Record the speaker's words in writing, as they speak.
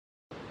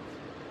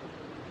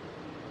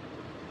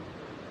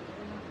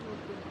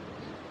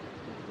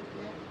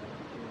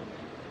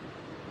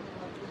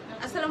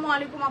আসসালামু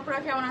আলাইকুম আপনারা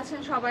কেমন আছেন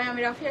সবাই আমি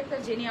রাফি একটা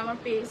জেনি আমার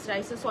পেজ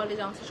রাইসা সলিড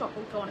জানছে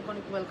সকলকে অনেক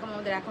অনেক ওয়েলকাম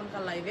আমাদের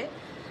এখনকার লাইভে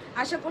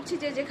আশা করছি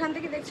যে যেখান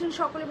থেকে দেখছেন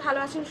সকলে ভালো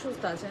আছেন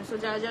সুস্থ আছেন সো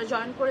যারা যারা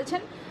জয়েন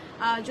করেছেন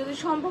যদি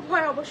সম্ভব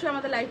হয় অবশ্যই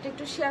আমাদের লাইভটা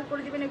একটু শেয়ার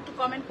করে দিবেন একটু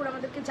কমেন্ট করে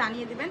আমাদেরকে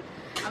জানিয়ে দিবেন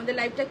আমাদের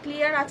লাইভটা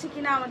ক্লিয়ার আছে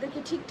কিনা আমাদেরকে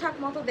ঠিকঠাক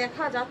মতো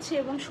দেখা যাচ্ছে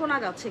এবং শোনা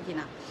যাচ্ছে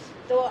কিনা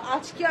তো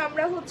আজকে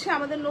আমরা হচ্ছে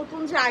আমাদের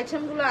নতুন যে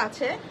আইটেমগুলো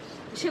আছে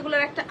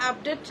সেগুলোর একটা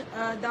আপডেট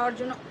দেওয়ার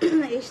জন্য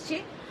এসেছি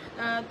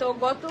তো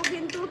গত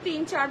কিন্তু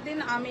 3-4 দিন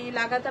আমি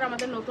লাগাতার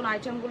আমাদের নতুন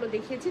আইটেমগুলো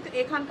দেখিয়েছি তো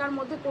এখানকার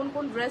মধ্যে কোন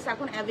কোন ড্রেস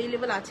এখন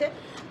অ্যাভেলেবল আছে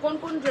কোন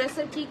কোন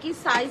ড্রেসের কি কি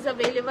সাইজ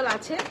অ্যাভেলেবল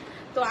আছে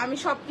তো আমি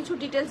সবকিছু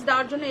ডিটেলস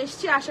দেওয়ার জন্য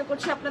এসেছি আশা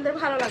করছি আপনাদের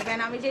ভালো লাগবে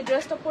না আমি যে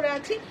ড্রেসটা পরে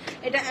আছি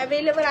এটা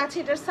অ্যাভেলেবল আছে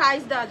এটার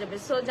সাইজ দেওয়া যাবে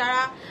সো যারা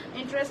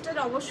ইন্টারেস্টেড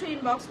অবশ্যই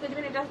ইনবক্স করে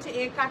দেবেন এটা হচ্ছে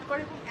কাট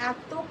করে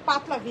এত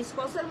পাতলা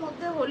ভিসকসের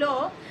মধ্যে হলেও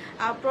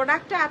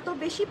প্রোডাক্টটা এত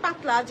বেশি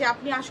পাতলা যে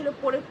আপনি আসলে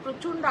পরে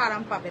প্রচন্ড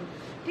আরাম পাবেন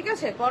ঠিক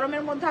আছে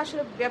গরমের মধ্যে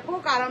আসলে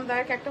ব্যাপক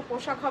আরামদায়ক একটা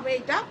পোশাক হবে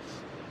এটা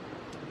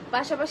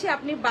পাশাপাশি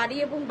আপনি বাড়ি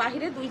এবং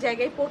বাহিরে দুই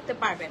জায়গায় পরতে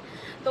পারবেন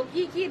তো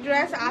কি কি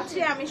ড্রেস আছে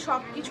আমি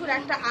সবকিছুর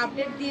একটা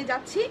আপডেট দিয়ে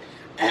যাচ্ছি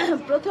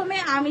প্রথমে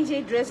আমি যে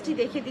ড্রেসটি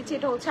দেখিয়ে দিচ্ছি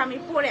এটা হচ্ছে আমি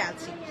পরে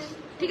আছি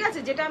ঠিক আছে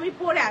যেটা আমি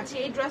পরে আছি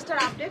এই ড্রেসটার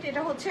আপডেট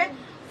এটা হচ্ছে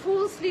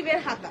ফুল স্লিভের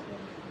হাতা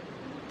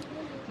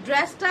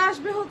ড্রেসটা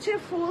আসবে হচ্ছে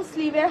ফুল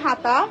স্লিভের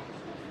হাতা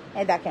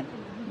এই দেখেন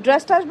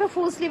ড্রেসটা আসবে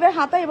ফুল স্লিভের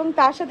হাতা এবং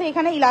তার সাথে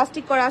এখানে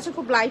ইলাস্টিক করা আছে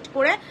খুব লাইট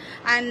করে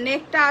আর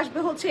নেকটা আসবে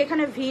হচ্ছে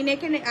এখানে ভি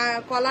নেকে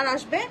কলার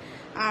আসবে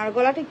আর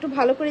গলাটা একটু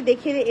ভালো করে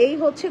দেখিয়ে এই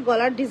হচ্ছে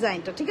গলার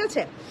ডিজাইনটা ঠিক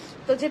আছে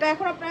তো যেটা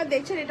এখন আপনারা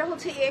দেখছেন এটা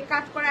হচ্ছে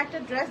কাট করা একটা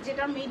ড্রেস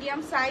যেটা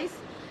medium size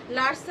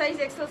large size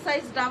XL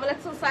size double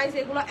XL size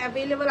এগুলো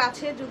অ্যাভেলেবল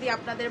আছে যদি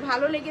আপনাদের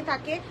ভালো লেগে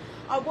থাকে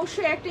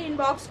অবশ্যই একটা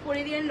ইনবক্স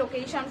করে দিন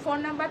লোকেশন ফোন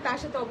নাম্বার তার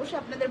সাথে অবশ্যই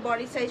আপনাদের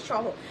বডি সাইজ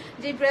সহ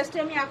যে ড্রেসটা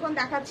আমি এখন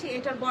দেখাচ্ছি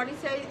এটার বডি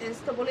সাইজ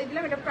তো বলে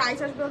দিলাম এটা প্রাইস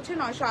আসবে হচ্ছে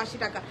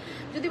 980 টাকা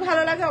যদি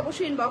ভালো লাগে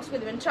অবশ্যই ইনবক্স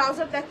করে দেবেন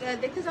ট্রাউজার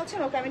দেখতে চাচ্ছেন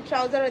ওকে আমি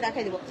ট্রাউজারে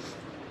দেখাই দেবো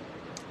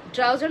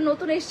ট্রাউজার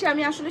নতুন এসছে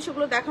আমি আসলে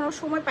সেগুলো দেখানোর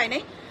সময় পাই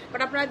নাই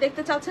বাট আপনারা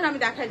দেখতে চাচ্ছেন আমি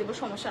দেখাই দেবো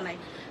সমস্যা নাই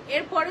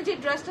এরপরে যে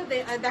ড্রেসটা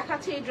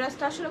দেখাচ্ছি এই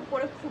ড্রেসটা আসলে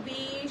পরে খুবই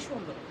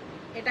সুন্দর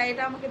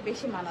এটা আমাকে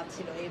বেশি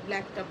মানাচ্ছিল এই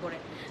ব্ল্যাকটা পরে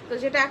তো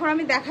যেটা এখন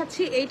আমি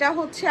দেখাচ্ছি এইটা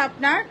হচ্ছে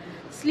আপনার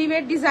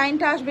স্লিভের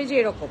ডিজাইনটা আসবে যে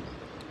এরকম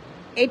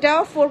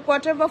এটাও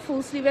 4/4 বা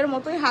ফুল স্লিভের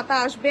মতোই হাতা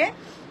আসবে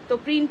তো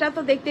প্রিন্টটা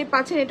তো দেখতেই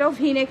পাচ্ছেন এটাও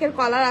ভি নেকের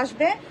কলার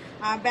আসবে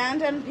ব্যান্ড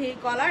অ্যান্ড ভি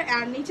কলার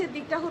আর নিচের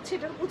দিকটা হচ্ছে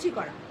এটার কুচি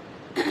করা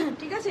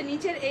ঠিক আছে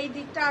নিচের এই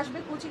দিকটা আসবে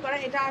কুচি করা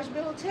এটা আসবে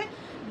হচ্ছে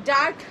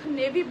ডার্ক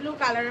নেভি ব্লু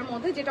কালারের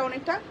মধ্যে যেটা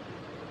অনেকটা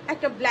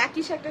একটা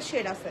ব্ল্যাকিশ একটা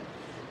শেড আছে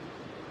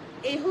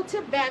এই হচ্ছে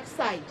ব্যাক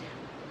সাইড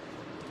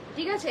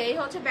ঠিক আছে এই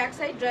হচ্ছে ব্যাক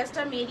সাইড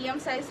ড্রেসটা medium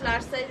size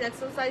large size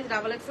XL size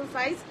double XL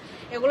size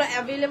এগুলো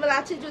অ্যাভেলেবল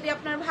আছে যদি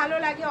আপনার ভালো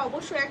লাগে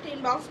অবশ্যই একটা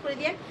ইনবক্স করে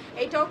দিন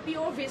এটাও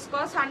pure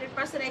viscose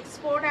 100%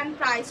 export and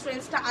price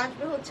রেঞ্জটা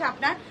আসবে হচ্ছে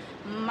আপনার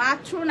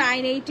মাত্র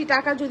 980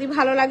 টাকা যদি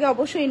ভালো লাগে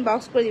অবশ্যই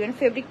ইনবক্স করে দিবেন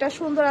ফেব্রিকটা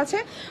সুন্দর আছে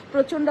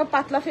প্রচন্ড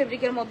পাতলা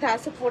ফেব্রিকের মধ্যে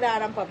আছে পরে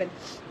আরাম পাবেন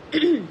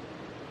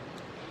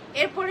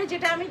এরপরে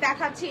যেটা আমি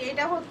দেখাচ্ছি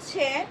এটা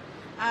হচ্ছে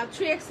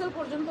 3XL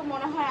পর্যন্ত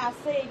মনে হয়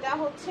আছে এটা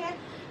হচ্ছে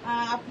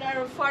আপনার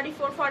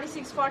 44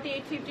 46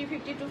 48 50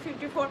 52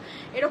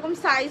 54 এরকম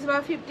সাইজ বা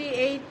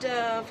 58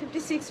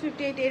 56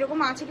 58 এরকম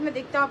আছে কিনা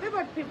দেখতে হবে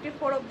বাট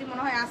 54 অবধি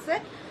মনে হয় আছে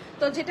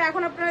তো যেটা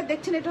এখন আপনারা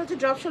দেখছেন এটা হচ্ছে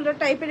ড্রপ শোল্ডার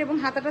টাইপের এবং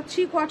হাতাটা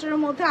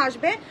 3/4 মধ্যে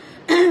আসবে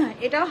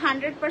এটাও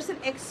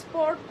 100%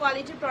 এক্সপোর্ট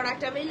কোয়ালিটির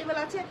প্রোডাক্ট অ্যাভেলেবল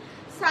আছে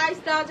সাইজ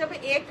দেওয়া যাবে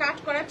কাট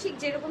করা ঠিক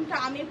যেরকমটা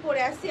আমি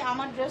পরে আসছি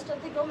আমার ড্রেসটা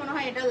থেকেও মনে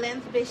হয় এটা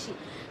লেন্থ বেশি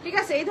ঠিক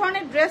আছে এই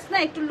ধরনের ড্রেস না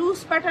একটু লুজ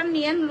প্যাটার্ন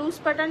নিয়েন লুজ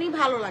প্যাটার্নই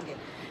ভালো লাগে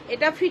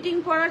এটা ফিটিং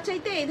করার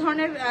চাইতে এই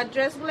ধরনের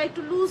ড্রেসগুলো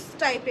একটু লুজ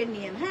টাইপের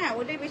নিয়েন হ্যাঁ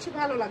ওটাই বেশি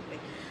ভালো লাগবে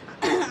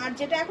আর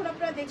যেটা এখন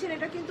আপনারা দেখছেন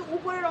এটা কিন্তু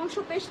উপরের অংশ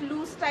বেশ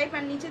লুজ টাইপ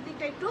আর নিচের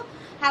দিকটা একটু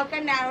হালকা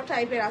ন্যারো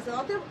টাইপের আছে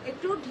অতএব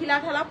একটু ঢিলা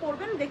ঢালা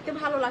পরবেন দেখতে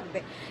ভালো লাগবে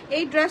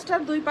এই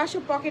ড্রেসটার দুই পাশে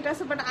পকেট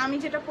আছে বাট আমি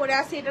যেটা পরে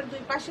আছি এটার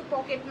দুই পাশে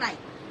পকেট নাই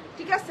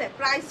ঠিক আছে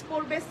প্রাইস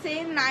পড়বে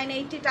সেম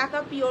 980 টাকা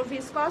পিওর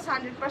ভিসকস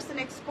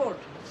 100% এক্সপোর্ট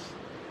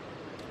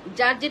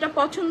যার যেটা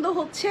পছন্দ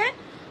হচ্ছে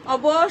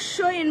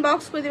অবশ্যই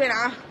ইনবক্স করে দিবেন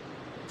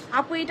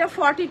আপু এটা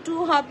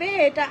 42 হবে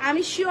এটা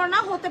আমি শিওর না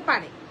হতে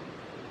পারে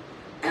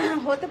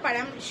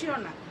আমি শিওর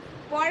না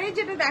পরে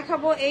যেটা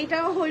দেখাবো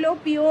এইটাও হইলো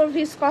পিওর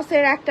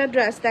ভিসকসের একটা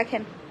ড্রেস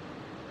দেখেন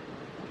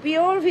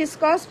পিওর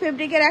ভিসকস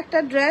ফেব্রিকের একটা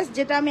ড্রেস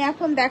যেটা আমি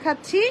এখন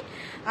দেখাচ্ছি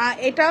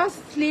এটা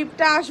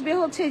স্লিভটা আসবে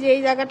হচ্ছে যে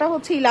এই জায়গাটা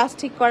হচ্ছে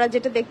ইলাস্টিক করা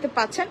যেটা দেখতে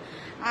পাচ্ছেন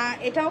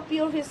এটাও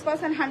পিওর ভিসকস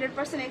এন্ড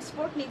 100%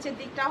 এক্সপোর্ট নিচের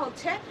দিকটা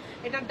হচ্ছে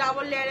এটা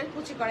ডাবল লেয়ারের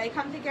কুচি করা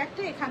এখান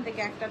থেকে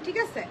একটা ঠিক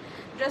আছে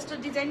ড্রেসটার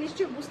ডিজাইন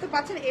নিশ্চয়ই বুঝতে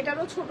পারছেন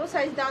এটারও ছোট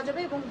সাইজ দেওয়া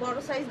যাবে এবং বড়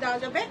সাইজ দেওয়া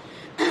যাবে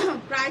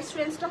প্রাইস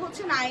রেঞ্জটা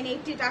হচ্ছে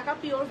 980 টাকা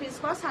পিওর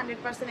ভিসকস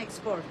 100%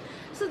 এক্সপোর্ট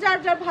সো যার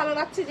যার ভালো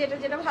লাগছে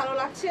যেটা ভালো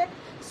লাগছে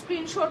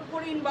স্ক্রিনশট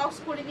করে ইনবক্স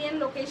করে দিন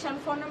লোকেশন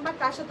ফোন নাম্বার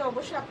তার সাথে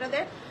অবশ্যই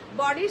আপনাদের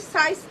বডির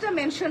সাইজটা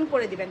মেনশন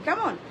করে দিবেন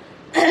কেমন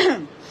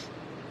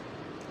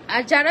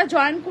আর যারা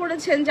জয়েন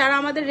করেছেন যারা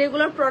আমাদের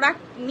রেগুলার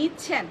প্রোডাক্ট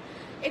নিচ্ছেন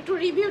একটু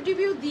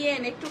রিভিউ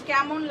দিয়েন, একটু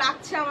কেমন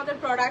লাগছে আমাদের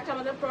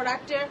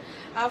প্রোডাক্টের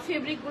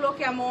ফেব্রিকগুলো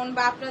কেমন,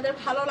 বা আপনাদের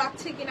ভালো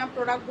লাগছে কিনা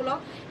প্রোডাক্টগুলো,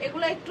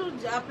 এগুলো একটু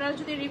আপনারা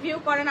যদি রিভিউ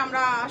করেন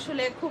আমরা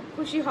আসলে খুব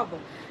খুশি হব।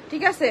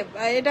 ঠিক আছে,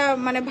 এটা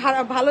মানে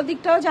ভালো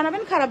দিকটাও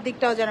জানাবেন, খারাপ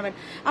দিকটাও জানাবেন।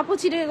 আপু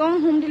চিটাগং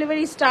হোম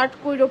ডেলিভারি স্টার্ট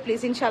করো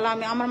প্লিজ, ইনশাল্লাহ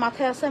আমার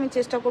মাথায় আছে, আমি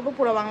চেষ্টা করবো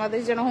পুরো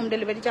বাংলাদেশ যেন হোম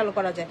ডেলিভারি চালু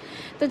করা যায়।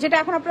 তো যেটা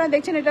এখন আপনারা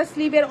দেখছেন, এটা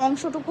স্লিভের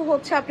অংশটুকু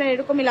হচ্ছে আপনার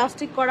এরকম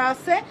ইলাস্টিক করা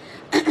আছে।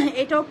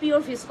 এটাও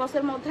পিওর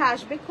ভিসকসের মধ্যে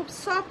আসবে, খুব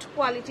সফট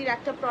কোয়ালিটির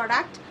একটা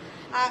প্রোডাক্ট।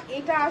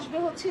 এটা আসবে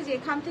হচ্ছে যে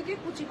এখান থেকে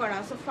কুচি করা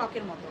আছে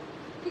ফ্রকের মতো।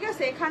 ঠিক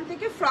আছে, এখান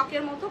থেকে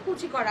ফ্রকের মতো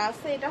কুচি করা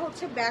আছে। এটা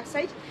হচ্ছে ব্যাক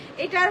সাইড।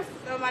 এটার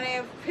মানে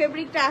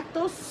ফেব্রিকটা এত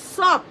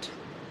সফট,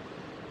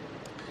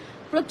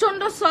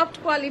 প্রচন্ড সফট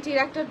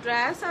কোয়ালিটির একটা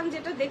ড্রেস। আর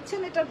যেটা দেখছেন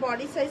এটার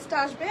বডি সাইজটা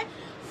আসবে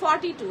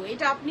 42।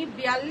 এটা আপনি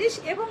 42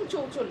 এবং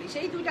 44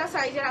 এই দুইটা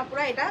সাইজের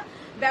আপুরা এটা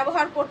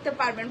ব্যবহার করতে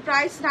পারবেন।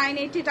 প্রাইস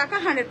 980 টাকা,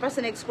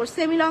 100% এক্সপোর্ট।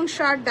 সেমি লং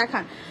শার্ট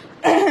দেখান।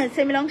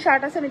 সেমি লং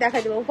শার্ট আছে, আমি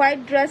দেখাই দেবো।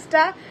 হোয়াইট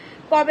ড্রেসটা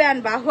কবে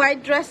আনবা? হোয়াইট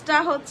ড্রেসটা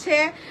হচ্ছে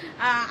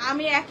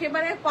আমি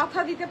একেবারে কথা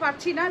দিতে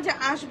পারছি না যে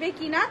আসবে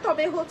কিনা,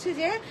 তবে হচ্ছে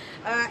যে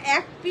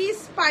এক পিস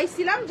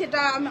পাইছিলাম,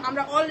 যেটা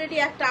আমরা অলরেডি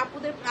একটা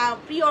আপুদের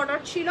প্রি অর্ডার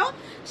ছিল,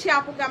 সে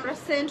আপুকে আমরা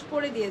সেন্ড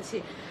করে দিয়েছি।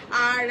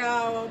 আর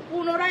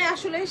পুনরায়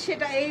আসলে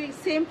সেটা এই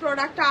সেম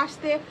প্রোডাক্টটা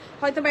আসতে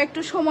হয়তো বা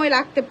একটু সময়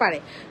লাগতে পারে,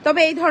 তবে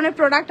এই ধরনের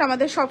প্রোডাক্ট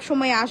আমাদের সব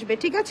সময় আসবে।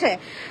 ঠিক আছে।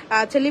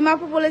 আচ্ছা, লিমা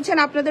আপু বলেছেন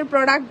আপনাদের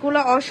প্রোডাক্টগুলো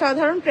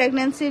অসাধারণ,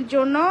 প্রেগন্যান্সির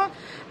জন্য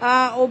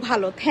ও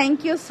ভালো। থ্যাংক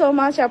ইউ সো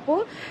মাচ আপু।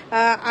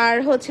 আর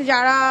হচ্ছে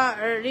যারা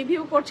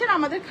রিভিউ করছেন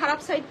আমাদের খারাপ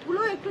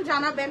সাইটগুলো একটু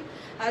জানাবেন।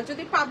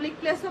 যদি পাবলিক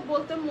প্লেসে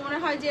বলতে মনে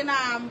হয় যে না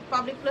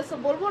পাবলিক প্লেসে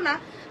বলবো না,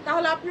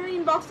 তাহলে আপনারা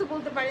ইনবক্সে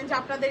বলতে পারেন যে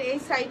আপনাদের এই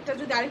সাইটটা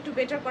যদি আরেকটু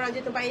বেটার করা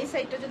যেত, বা এই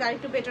সাইটটা যদি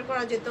আরেকটু বেটার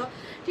করা যেত।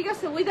 ঠিক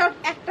আছে, উইদাউট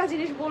একটা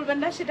জিনিস বলবেন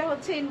না, সেটা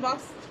হচ্ছে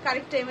ইনবক্স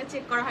কারেক্ট টাইমে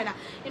চেক করা হয় না।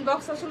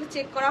 ইনবক্স আসলে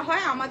চেক করা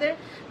হয়, আমাদের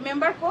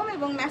মেম্বার কম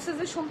এবং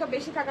মেসেজের সংখ্যা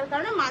বেশি থাকার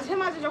কারণে মাঝে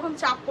মাঝে যখন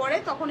চাপ পড়ে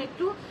তখন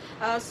একটু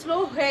স্লো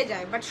হয়ে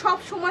যায়, বাট সব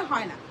সময়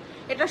হয় না।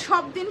 এটা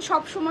সব দিন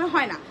সব সময়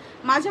হয় না,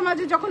 মাঝে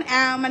মাঝে যখন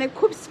মানে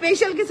খুব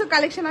স্পেশাল কিছু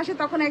কালেকশন আসে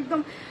তখন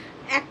একদম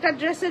একটা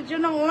ড্রেসের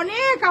জন্য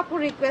অনেক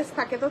কাপড় রিকোয়েস্ট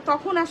থাকে, তো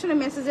তখন আসলে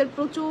মেসেজের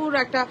প্রচুর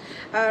একটা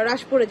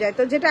রাশ পড়ে যায়।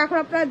 তো যেটা এখন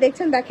আপনারা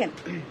দেখছেন, দেখেন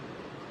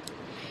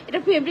এটা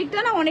ফেব্রিকটা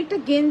না অনেকটা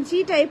গেঞ্জি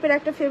টাইপের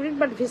একটা ফেব্রিক,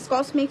 বাট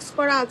ভিসকস মিক্স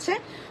করা আছে,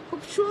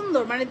 খুব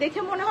সুন্দর। মানে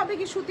দেখে মনে হবে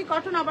কি সুতি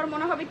কটন, আবার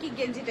মনে হবে কি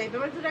গেঞ্জি টাইপের,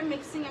 এবার দুটা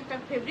মিক্সিং একটা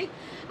ফেব্রিক।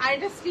 আর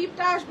এটা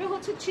স্লিভটা আসবে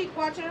হচ্ছে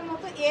 3/4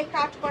 মতো এ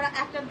কাট করা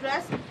একটা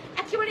ড্রেস।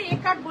 একেবারে এ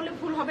কাট বলে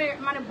ভুল হবে,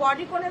 মানে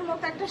বডি কোনের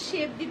মতো একটা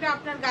শেপ দিবে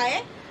আপনার গায়ে,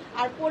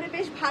 আর পরে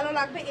বেশ ভালো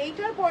লাগবে।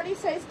 এইটার বডি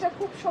সাইজটা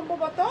খুব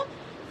সম্ভবত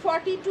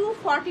 42,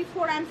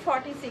 44 অ্যান্ড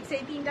 46,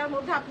 এই তিনটার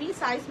মধ্যে আপনি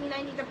সাইজ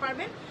মিলাই নিতে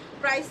পারবেন।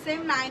 প্রাইস সেম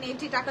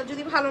 980 টাকা।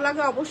 যদি ভালো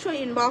লাগে অবশ্যই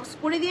ইনবক্স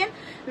করে দিন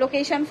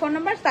লোকেশন, ফোন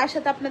নাম্বার, তার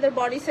সাথে আপনাদের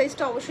বডি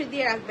সাইজটা অবশ্যই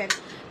দিয়ে রাখবেন।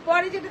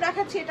 পরে যেটা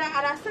দেখাচ্ছি এটা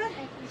আর আছে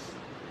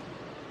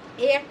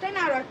এই একটা না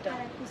আরো একটা?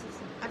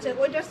 আচ্ছা,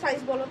 ওইটার সাইজ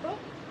বলো তো,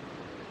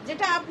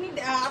 যেটা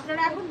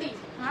আপনারা এখন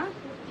হ্যাঁ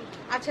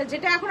আচ্ছা,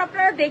 যেটা এখন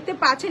আপনারা দেখতে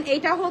পাচ্ছেন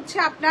এইটা হচ্ছে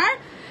আপনার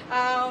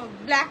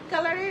ব্ল্যাক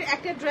কালারের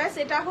একটা ড্রেস।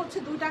 এটা হচ্ছে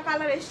দুইটা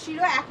কালার এসেছিল,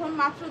 এখন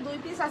মাত্র 2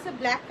 পিস আছে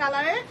ব্ল্যাক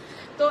কালারের।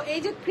 তো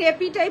এই যে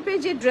ক্রেপি টাইপের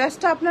যে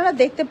ড্রেসটা আপনারা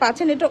দেখতে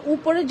পাচ্ছেন, এটা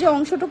উপরের যে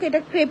অংশটুকু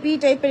এটা ক্রেপি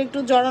টাইপের, একটু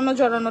জড়ানো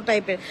জড়ানো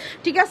টাইপের।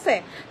 ঠিক আছে,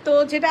 তো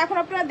যেটা এখন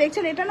আপনারা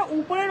দেখছেন এটা না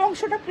উপরের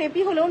অংশটা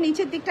ক্রেপি হলেও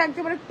নিচের দিকটা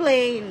একেবারে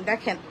প্লেন।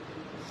 দেখেন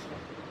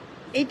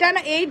এটা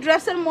না, এই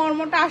ড্রেসের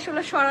মর্মটা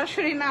আসলে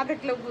সরাসরি না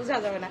দেখলে বোঝা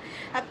যাবে না।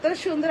 এত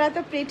সুন্দর এত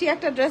প্রিটি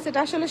একটা ড্রেস, এটা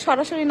আসলে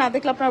সরাসরি না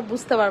দেখলে আপনারা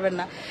বুঝতে পারবেন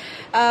না।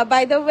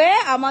 বাই দ্য ওয়ে,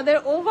 আমাদের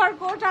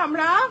ওভারকোট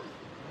আমরা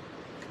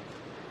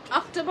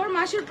অক্টোবর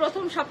মাসের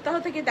প্রথম সপ্তাহ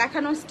থেকে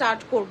দেখানো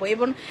স্টার্ট করব,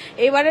 এবং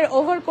এবারের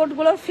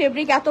ওভারকোটগুলোর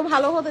ফেব্রিক এত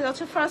ভালো হতে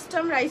যাচ্ছে। ফার্স্ট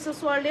টাইম রাইসেস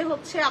ওয়ার্ল্ডে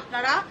হচ্ছে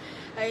আপনারা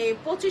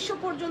 2500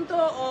 পর্যন্ত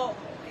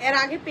এর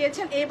আগে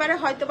পেয়েছেন, এবারে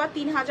হয়তো বা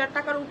 3000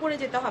 টাকার উপরে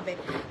যেতে হবে,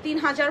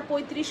 3000,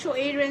 3500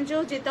 এই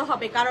রেঞ্জেও যেতে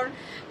হবে, কারণ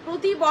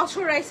প্রতি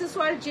বছর রাইসেস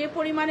ওয়ার্ল্ড যে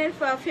পরিমাণের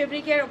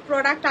ফেব্রিকের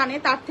প্রোডাক্ট আনে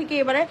তার থেকে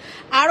এবারে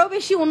আরও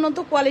বেশি উন্নত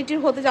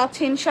কোয়ালিটির হতে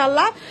যাচ্ছে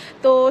ইনশাল্লাহ।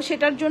 তো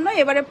সেটার জন্য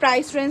এবারে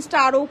প্রাইস রেঞ্জটা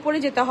আরও উপরে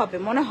যেতে হবে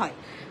মনে হয়।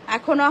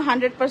 এখনো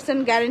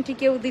 100% গ্যারেন্টি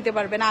কেউ দিতে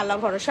পারবে না, আল্লাহ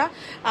ভরসা,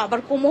 আবার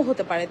কমও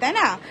হতে পারে, তাই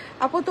না?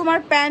 আপু তোমার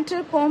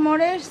প্যান্টের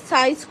কোমরের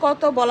সাইজ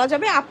কত বলা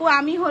যাবে? আপু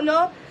আমি হলো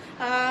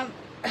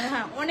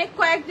অনেক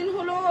কয়েকদিন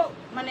হলো,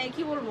 মানে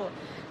কি বলবো,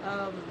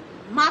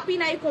 মাপি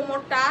নাই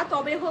কোমরটা,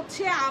 তবে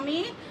হচ্ছে আমি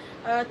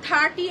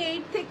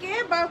 38 থেকে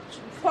বা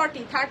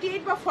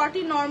 38 বা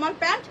 40 নর্মাল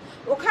প্যান্ট,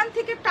 ওখান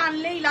থেকে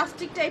টানলে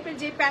ইলাস্টিক টাইপের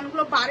যে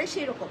প্যান্টগুলো বাড়ে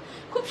সেই রকম।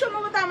 খুব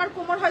সম্ভবত আমার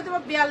কোমর হয়তো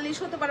বা 42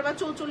 হতে পারে বা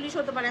 44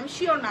 হতে পারে, আমি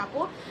শিওর না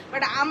আপু,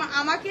 বাট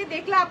আমাকে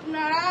দেখলে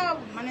আপনারা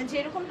মানে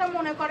যেরকমটা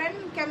মনে করেন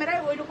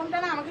ক্যামেরায় ওই রকমটা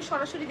না, আমাকে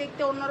সরাসরি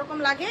দেখতে অন্যরকম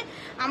লাগে।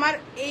 আমার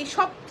এই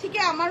সব থেকে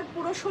আমার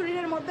পুরো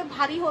শরীরের মধ্যে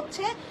ভারী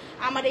হচ্ছে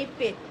আমার এই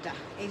পেটটা,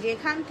 এই যে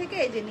এখান থেকে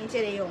এই যে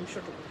নিচের এই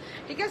অংশটুকু।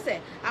 ঠিক আছে,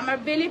 আমার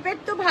বেলি পেট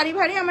তো ভারী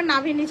ভারী, আমার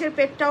নাভির নিচের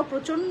পেটটাও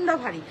প্রচন্ড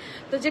ভারী।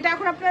 তো যেটা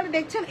এখন আপনারা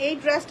দেখছেন এই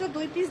ড্রেসটা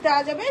 2 পিস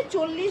দেওয়া যাবে,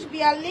 40,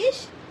 42,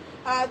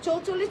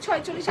 44,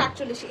 46,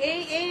 48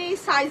 এই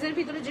সাইজের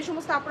ভিতরে যে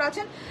সমস্ত আপুরা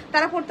আছেন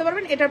তারা পড়তে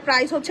পারবেন। এটার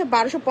প্রাইস হচ্ছে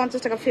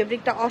 1250 টাকা।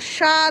 ফেব্রিকটা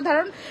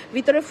অসাধারণ,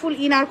 ভিতরে ফুল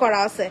ইনার করা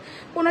আছে,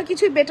 কোনো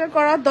কিছুই বেটার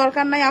করার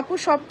দরকার নাই আপু,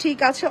 সব ঠিক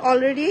আছে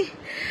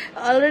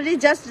অলরেডি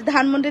জাস্ট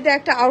ধানমন্ডিতে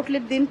একটা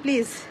আউটলেট দিন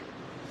প্লিজ।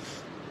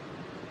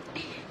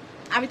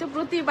 আমি তো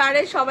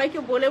প্রতিবারে সবাইকে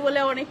বলে বলে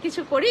অনেক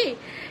কিছু করি,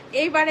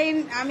 এইবারে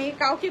আমি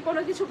কাউকে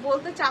কোনো কিছু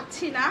বলতে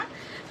চাচ্ছি না,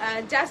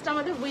 জাস্ট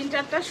আমাদের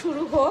উইন্টারটা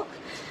শুরু হোক।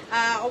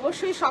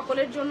 অবশ্যই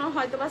সকলের জন্য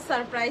হয়তোবা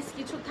সারপ্রাইজ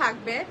কিছু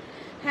থাকবে।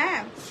 হ্যাঁ,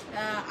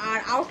 আর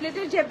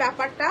আউটলেটের যে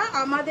ব্যাপারটা,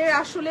 আমাদের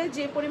আসলে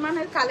যে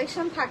পরিমাণের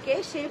কালেকশন থাকে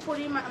সেই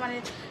পরিমাণ মানে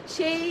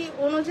সেই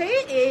অনুযায়ী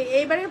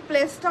এইবারের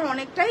প্লেসটা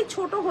অনেকটাই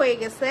ছোট হয়ে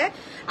গেছে,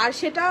 আর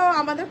সেটাও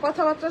আমাদের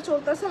কথাবার্তা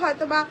চলতেছে,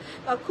 হয়তোবা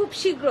খুব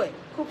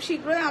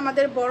শীঘ্রই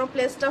আমাদের বড়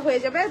প্লেসটা হয়ে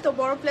যাবে। তো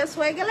বড় প্লেস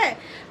হয়ে গেলে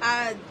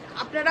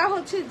আপনারা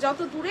হচ্ছে যত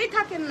দূরেই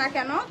থাকেন না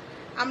কেন,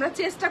 আমরা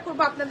চেষ্টা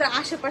করবো আপনাদের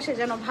আশেপাশে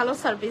যেন ভালো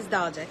সার্ভিস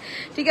দেওয়া যায়,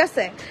 ঠিক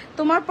আছে?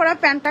 তোমার পরা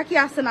প্যান্টটা কি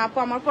আছে না আপু?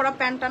 আমার পরা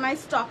প্যান্টটা নাই,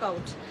 স্টক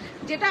আউট।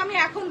 যেটা আমি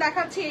এখন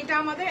দেখাচ্ছি এটা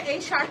আমাদের এই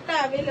শার্টটা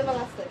অ্যাভেলেবল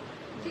আছে,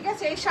 ঠিক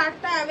আছে? এই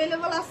শার্টটা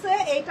অ্যাভেলেবল আছে।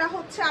 এটা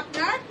হচ্ছে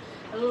আপনার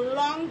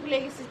লং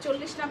লেগেছে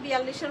 40 না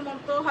 42-এর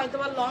মতো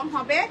হয়তোবা লং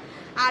হবে,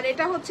 আর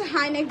এটা হচ্ছে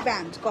হাইনেক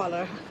ব্যান্ড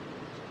কলার,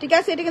 ঠিক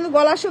আছে? এটা কিন্তু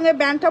গলার সঙ্গে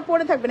ব্যান্ডটা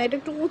পরে থাকবে না, এটা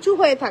একটু উঁচু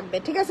হয়ে থাকবে,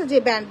 ঠিক আছে? যে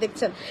ব্যান্ড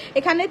দেখছেন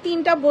এখানে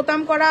 3টা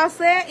বোতাম করা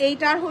আছে।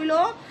 এইটার হইলো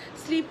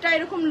স্লিভটা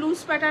এরকম লুজ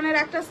প্যাটার্নের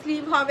একটা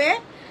স্লিভ হবে,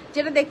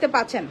 যেটা দেখতে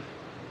পাচ্ছেন।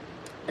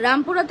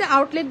 রামপুরাতে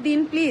আউটলেট দিন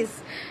প্লিজ।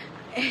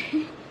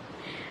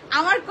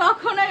 আমার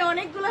কখনোই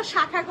অনেকগুলো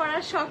শাখা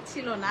করার শখ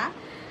ছিল না।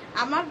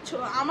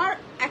 আমার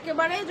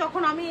একেবারে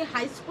যখন আমি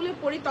হাই স্কুলে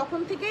পড়ি তখন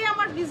থেকেই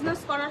আমার বিজনেস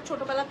করার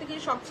ছোটবেলা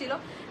থেকেই শখ ছিল।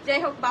 যাই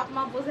হোক, বাপ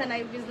মা বোঝে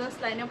নাই, বিজনেস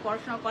লাইনে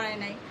পড়াশোনা করায়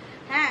নাই।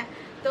 হ্যাঁ,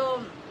 তো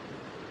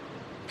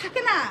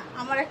থাকে না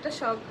আমার একটা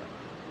শখ,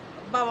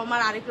 বাবা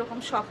মার আরেক রকম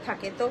শখ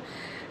থাকে। তো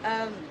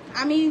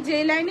আমি যে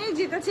লাইনে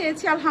যেতে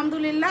চেয়েছি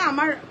আলহামদুলিল্লাহ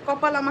আমার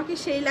কপাল আমাকে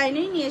সেই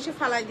লাইনেই নিয়ে এসে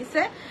ফালাই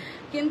দিছে।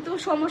 কিন্তু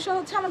সমস্যা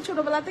হচ্ছে আমার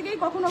ছোটবেলা থেকেই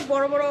কখনো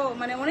বড় বড়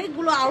মানে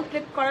অনেকগুলো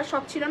আউটলেট করার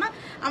শখ ছিল না।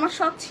 আমার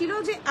শখ ছিল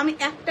যে আমি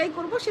একটাই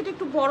করব, সেটা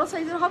একটু বড়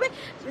সাইজের হবে,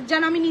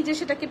 যেন আমি নিজে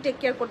সেটাকে টেক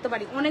কেয়ার করতে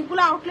পারি।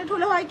 অনেকগুলো আউটলেট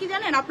হলে হয় কি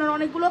জানেন, আপনার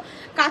অনেকগুলো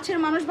কাছের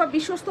মানুষ বা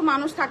বিশ্বস্ত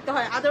মানুষ থাকতে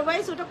হয়,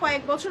 আদারওয়াইজ ওটা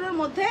কয়েক বছরের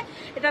মধ্যে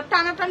এটা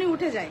টানাটানি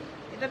উঠে যায়।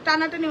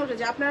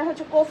 আপনার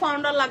হচ্ছে কো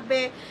ফাউন্ডার লাগবে,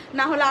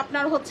 না হলে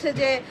আপনার হচ্ছে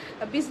যে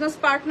বিজনেস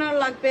পার্টনার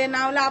লাগবে,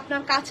 না হলে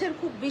আপনার কাছের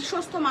খুব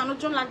বিশ্বস্ত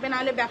মানুষজন লাগবে, না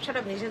হলে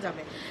ব্যবসাটা ভেসে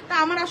যাবে। তা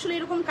আমার আসলে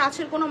এরকম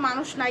কাছের কোনো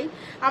মানুষ নাই।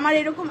 আমার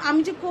এরকম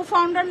আমি যে কো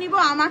ফাউন্ডার নিব,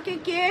 আমাকে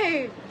কে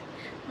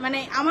মানে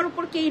আমার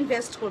উপর কে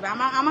ইনভেস্ট করবে?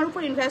 আমার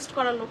উপর ইনভেস্ট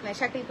করার লোক নাই।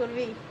 শাকিল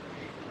করবি?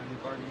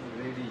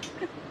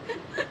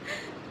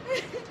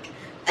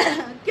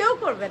 কেউ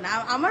করবে না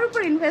আমার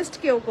উপর ইনভেস্ট,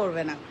 কেউ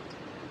করবে না।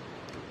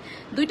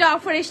 2টা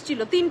অফার এসেছিল,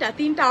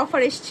 তিনটা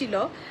অফার এসেছিল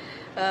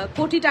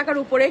কোটি টাকার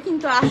উপরে,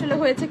 কিন্তু আসলে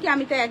হয়েছে কি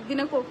আমি তো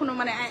একদিনে কখনো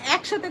মানে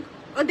একসাথে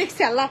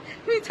দেখছি, আল্লাহ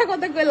মিথ্যা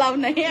কথা কই লাভ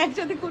নাই,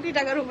 একসাথে কোটি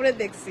টাকার উপরে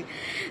দেখছি।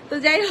 তো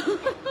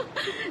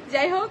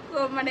যাই হোক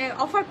মানে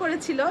অফার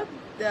করেছিল,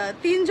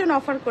 3 জন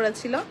অফার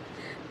করেছিল,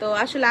 তো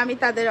আসলে আমি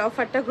তাদের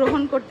অফারটা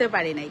গ্রহণ করতে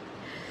পারি নাই।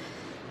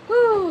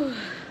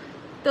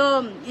 তো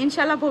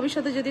ইনশাল্লাহ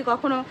ভবিষ্যতে যদি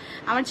কখনো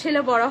আমার ছেলে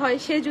বড় হয়,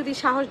 সে যদি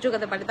সাহস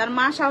যোগাতে পারে, তার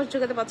মা সাহস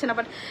যোগাতে পারছে না,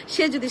 বাট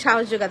সে যদি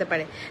সাহস যোগাতে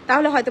পারে,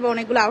 তাহলে হয়তো বা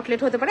অনেকগুলো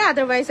আউটলেট হতে পারে।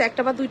 আদারওয়াইজ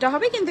 1টা বা 2টা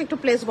হবে, কিন্তু একটু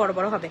প্লেস বড়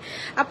বড় হবে।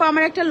 আপু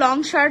আমার একটা লং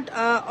শার্ট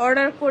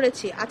অর্ডার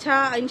করেছি, আচ্ছা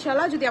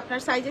ইনশাল্লাহ যদি আপনার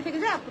সাইজে থেকে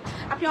যায়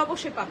আপনি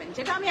অবশ্যই পাবেন।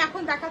 যেটা আমি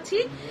এখন দেখাচ্ছি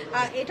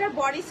এটার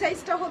বডি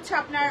সাইজটা হচ্ছে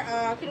আপনার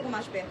কিরকম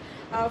আসবে,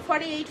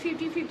 48,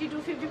 50, 52,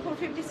 54,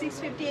 56,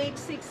 58,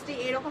 60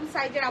 এরকম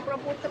সাইজের আপনারা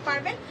পড়তে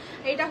পারবেন।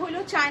 এটা হলো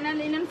চায়না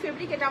লিনেন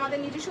ফেব্রিক, এটা আমাদের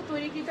নিজস্ব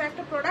তৈরিকৃত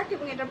একটা প্রোডাক্ট,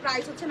 এবং এটার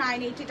প্রাইস হচ্ছে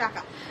 980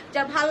 টাকা।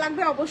 যার ভালো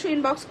লাগবে অবশ্যই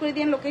ইনবক্স করে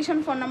দিন, লোকেশন,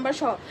 ফোন নাম্বার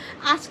সহ।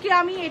 আজকে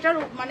আমি এটার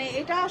মানে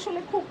এটা আসলে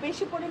খুব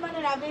বেশি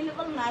পরিমাণের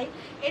অ্যাভেলেবল নাই,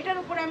 এটার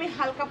উপরে আমি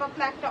হালকা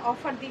পাতলা একটা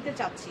অফার দিতে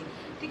চাচ্ছি,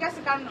 ঠিক আছে?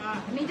 কারণ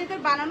নিজেদের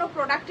বানানো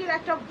প্রোডাক্টের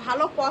একটা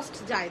ভালো কস্ট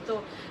যায়, তো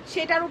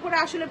সেটার উপরে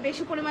আসলে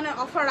বেশি পরিমাণে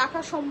অফার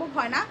রাখা সম্ভব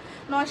হয় না।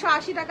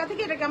 980 টাকা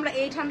থেকে এটাকে আমরা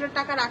 800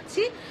 টাকা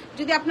রাখছি।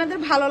 যদি আপনাদের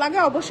ভালো লাগে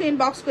অবশ্যই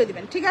ইনবক্স করে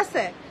দিবেন, ঠিক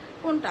আছে?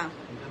 কোনটা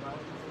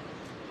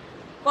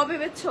কবে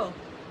বেচছো?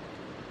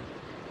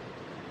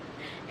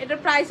 এটার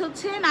প্রাইস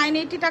হচ্ছে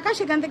 980 টাকা,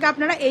 সেখান থেকে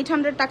আপনারা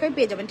 800 টাকায়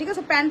পেয়ে যাবেন, ঠিক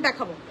আছে? প্যান্ট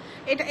দেখাবো,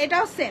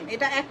 এটাও সেম,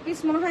 এটা 1 পিস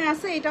মনে হয়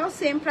আছে, এটাও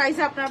সেম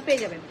প্রাইসে আপনারা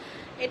পেয়ে যাবেন।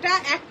 এটা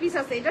 1 পিস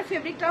আছে, এটার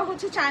ফেব্রিকটাও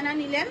হচ্ছে চায়না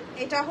নিলেন,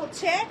 এটা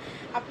হচ্ছে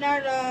আপনার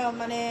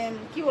মানে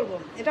কি বলবো,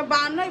 এটা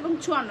 52 এবং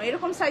 54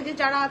 এরকম সাইজে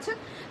যারা আছে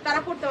তারা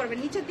পড়তে পারবেন।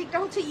 নিচের দিকটা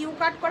হচ্ছে ইউ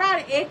কাট করা, আর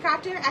এ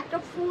কাটের একটা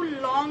ফুল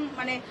লং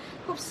মানে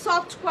খুব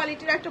সফট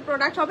কোয়ালিটির একটা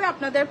প্রোডাক্ট হবে,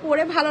 আপনাদের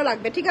পরে ভালো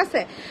লাগবে, ঠিক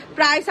আছে?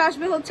 প্রাইস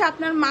আসবে হচ্ছে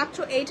আপনার মাত্র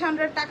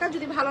 800 টাকা।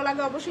 যদি ভালো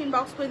লাগে অবশ্যই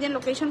ইনবক্স করে দিন,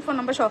 লোকেশন, ফোন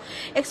নাম্বার সহ।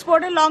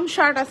 এক্সপোর্টের লং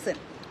শার্ট আছে,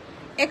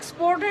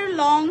 এক্সপোর্টের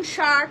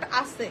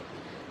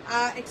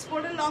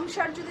লং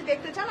শার্ট যদি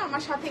দেখতে চান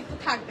আমার সাথে একটু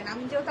থাকবেন।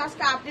 আমি যেহেতু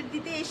আজকে আপডেট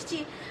দিতে এসেছি,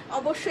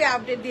 অবশ্যই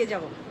আপডেট দিয়ে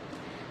যাব।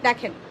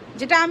 দেখেন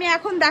যেটা আমি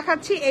এখন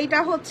দেখাচ্ছি এইটা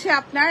হচ্ছে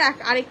আপনার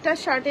আরেকটা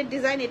শার্টের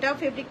ডিজাইন, এটাও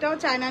ফেব্রিকটাও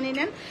চায়না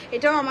নিলেন,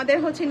 এটাও আমাদের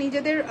হচ্ছে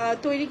নিজেদের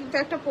তৈরি কিন্তু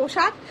একটা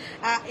পোশাক।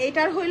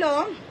 এটার হইল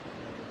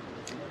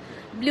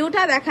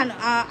ব্লুটা দেখান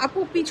আপু,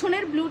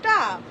 পিছনের ব্লুটা,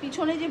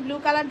 পিছনে যে ব্লু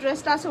কালার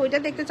ড্রেসটা আছে ওইটা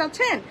দেখতে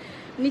চাচ্ছেন?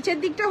 নিচের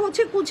দিকটা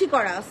হচ্ছে কুচি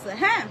করা আছে,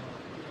 হ্যাঁ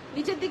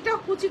নিচের দিকটা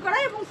কুচি করা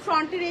এবং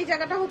ফ্রন্টের এই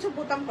জায়গাটা হচ্ছে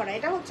বোতাম করা।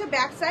 এটা হচ্ছে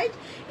ব্যাক সাইড,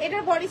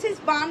 এটার বডি সাইজ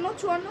 52,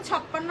 54,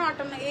 56,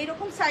 58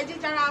 এইরকম সাইজে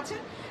যারা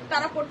আছেন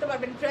তারা পড়তে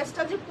পারবেন।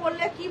 ড্রেসটা যে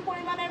পরলে কি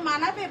পরিমাণের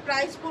মানাবে,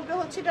 প্রাইস পড়বে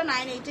হচ্ছে এটা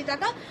 980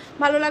 টাকা।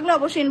 ভালো লাগলে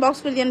অবশ্যই ইনবক্স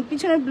করে দিন।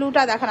 পিছনের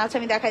ব্লুটা দেখান, আচ্ছা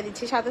আমি দেখাই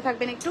দিচ্ছি, সাথে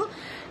থাকবেন একটু।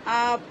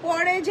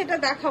 পরে যেটা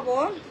দেখাবো,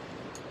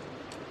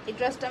 এই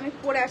ড্রেসটা আমি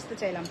পরে আসতে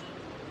চাইলাম,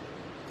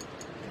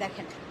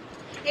 দেখেন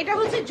এটা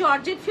হচ্ছে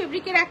জর্জেট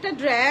ফেব্রিকের একটা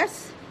ড্রেস,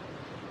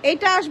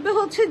 এটা আসবে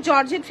হচ্ছে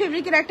জর্জেট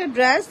ফেব্রিকের একটা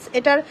ড্রেস।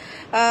 এটার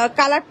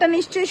কালারটা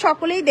নিশ্চয়ই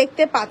সকলেই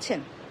দেখতে পাচ্ছেন,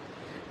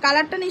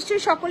 কালারটা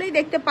নিশ্চয়ই সকলেই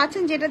দেখতে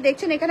পাচ্ছেন, যেটা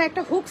দেখছেন এখানে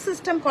একটা হুক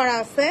সিস্টেম করা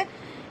আছে।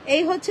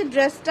 এই হচ্ছে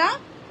ড্রেসটা,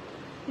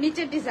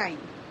 নিচের ডিজাইন,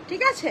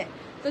 ঠিক আছে?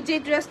 তো যে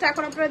ড্রেসটা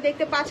এখন আপনারা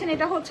দেখতে পাচ্ছেন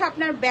এটা হচ্ছে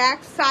আপনার ব্যাক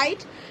সাইড,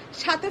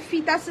 সাথে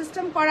ফিতা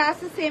সিস্টেম করা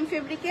আছে সেম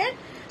ফেব্রিকের।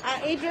 আর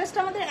এই ড্রেসটা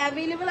আমাদের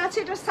অ্যাভেলেবল আছে,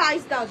 এটার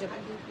সাইজ দেওয়া যাবে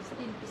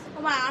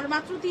আর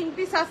মাত্র 3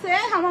 পিস আছে।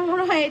 আমার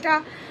মনে হয় এটা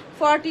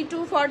 42,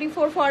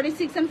 44,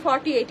 46 and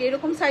 48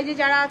 এরকম সাইজে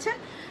যারা আছেন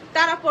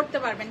তারা পড়তে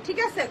পারবেন, ঠিক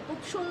আছে? খুব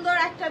সুন্দর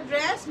একটা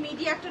ড্রেস,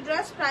 মিডি একটা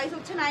ড্রেস, প্রাইস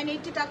হচ্ছে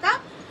 980 টাকা।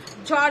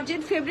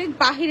 জর্জেট ফেব্রিক,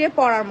 বাহিরে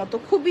পরার মতো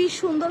খুবই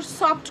সুন্দর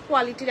সফট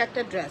কোয়ালিটির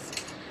একটা ড্রেস,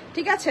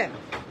 ঠিক আছে?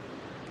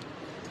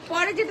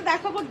 পরে যেটা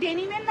দেখাবো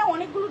ডেনিমের, না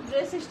অনেকগুলো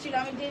ড্রেস এসেছিল,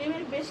 আমি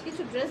ডেনিমের বেশ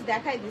কিছু ড্রেস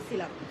দেখাই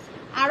দিছিলাম,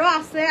 আরো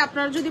আছে,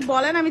 আপনারা যদি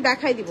বলেন আমি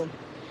দেখাই দিব।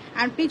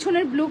 আর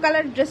পিছনের ব্লু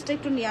কালার ড্রেসটা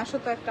একটু নিয়ে আসো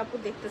তো, একটা আপু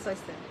দেখতে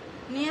চাইছে,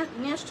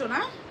 নিয়ে আসছো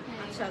না?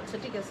 আচ্ছা আচ্ছা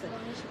ঠিক আছে,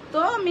 তো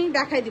আমি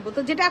দেখাই দিব।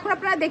 তো যেটা এখন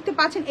আপনারা দেখতে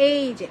পাচ্ছেন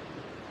এই যে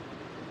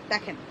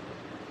দেখেন,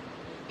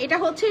 এটা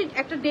হচ্ছে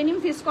একটা ডেনিম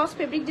ভিসকস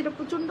ফেব্রিক, যেটা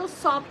প্রচন্ড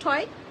সফট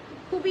হয়,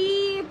 খুবই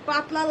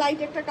পাতলা লাইট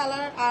একটা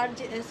কালার, আর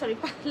সরি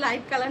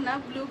লাইট কালার না,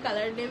 blue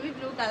colour, navy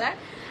blue colour.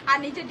 আর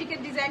নিচের দিকের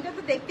ডিজাইনটা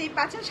তো দেখতেই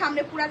পাচ্ছেন,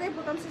 সামনে পুরাটাই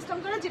বোতাম সিস্টেম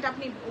করে, যেটা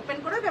আপনি ওপেন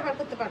করে ব্যবহার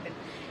করতে পারবেন।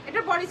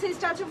 এটা বডি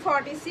সাইজটা আছে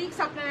 46,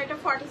 আপনারা এটা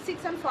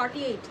 46 and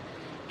 48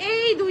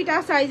 এই দুইটা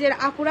সাইজের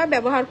আপুরা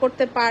ব্যবহার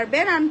করতে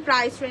পারবেন। আর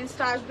প্রাইস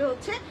রেঞ্জটা আসবে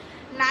হচ্ছে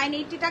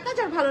 980 টাকা।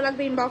 যার ভালো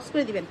লাগবে ইনবক্স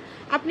করে দিবেন।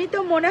 আপনি তো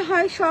মনে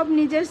হয় সব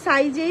নিজের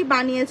সাইজেই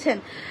বানিয়েছেন।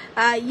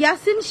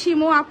 ইয়াসিন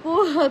শিমু আপু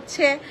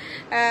হচ্ছে,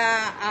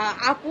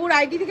 আপুর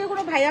আইডি থেকে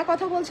কোনো ভাইয়া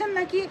কথা বলছেন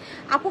নাকি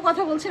আপু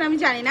কথা বলছেন আমি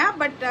জানি না,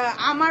 বাট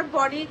আমার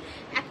বডি,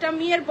 একটা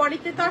মেয়ের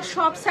বডিতে তো আর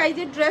সব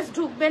সাইজের ড্রেস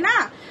ঢুকবে না।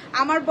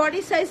 আমার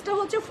বডি সাইজটা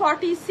হচ্ছে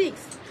 46,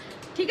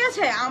 ঠিক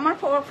আছে? আমার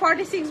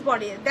 46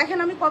 বডি, দেখেন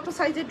আমি কত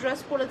সাইজের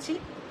ড্রেস পরেছি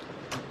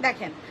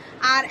দেখেন।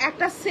 আর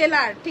একটা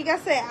সেলার, ঠিক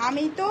আছে,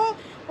 আমি তো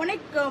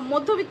অনেক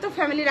মধ্যবিত্ত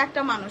ফ্যামিলির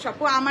একটা মানুষ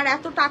আপু, আমার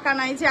এত টাকা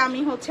নাই যে আমি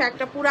হচ্ছে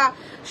একটা পুরা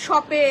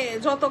শপে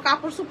যত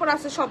কাপড় চোপড়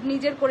আছে সব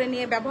নিজের করে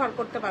নিয়ে ব্যবহার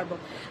করতে পারবো।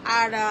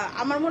 আর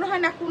আমার মনে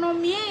হয় না কোনো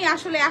মেয়েই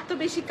আসলে এত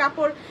বেশি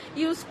কাপড়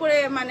ইউজ করে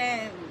মানে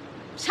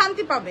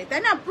শান্তি পাবে,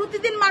 তাই না?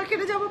 প্রতিদিন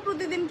মার্কেটে যাব,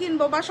 প্রতিদিন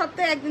কিনবো, বা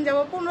সপ্তাহে একদিন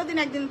যাবো, 15 দিন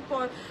একদিন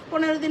পর,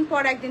 15 দিন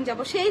পর একদিন যাব,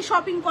 সেই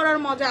শপিং করার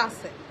মজা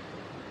আছে।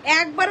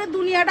 একবারে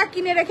দুনিয়াটা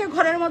কিনে রেখে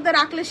ঘরের মধ্যে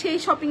রাখলে সেই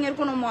শপিং এর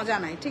কোনো মজা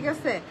নাই, ঠিক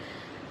আছে?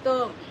 তো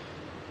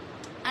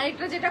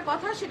আরেকটা যেটা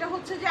কথা সেটা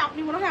হচ্ছে যে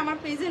আপনি মনে হয় আমার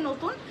পেজে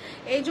নতুন,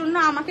 এই জন্য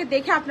আমাকে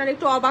দেখে আপনার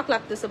একটু অবাক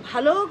লাগতেছে।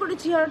 ভালো করে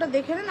চেহারাটা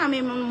দেখে নেন, আমি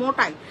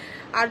মোটাই।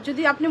 আর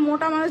যদি আপনি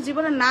মোটা মানুষ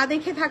জীবনে না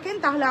দেখে থাকেন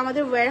তাহলে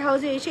আমাদের ওয়্যার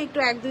হাউসে এসে একটু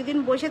 1-2 দিন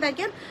বসে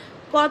থাকেন,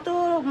 কত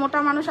মোটা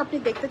মানুষ আপনি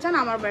দেখতে চান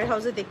আমার ওয়্যার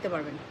হাউসে দেখতে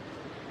পারবেন,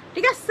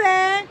 ঠিক আছে?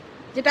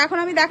 যেটা এখন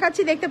আমি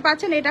দেখাচ্ছি দেখতে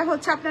পাচ্ছেন, এটা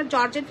হচ্ছে আপনার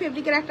জর্জেট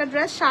ফেব্রিকের একটা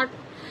ড্রেস, শার্ট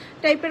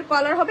টাইপের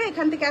কলার হবে,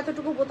 এখান থেকে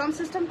এতটুকু বোতাম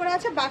সিস্টেম করে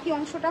আছে, বাকি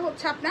অংশটা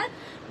হচ্ছে আপনার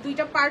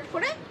দুইটা পার্ট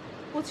করে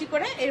কুচি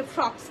করে এর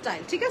ফ্রক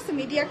স্টাইল, ঠিক আছে?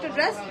 মিডিয়া একটা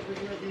ড্রেস।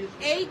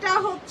 এইটা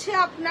হচ্ছে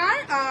আপনার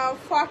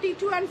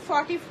 42 and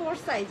 44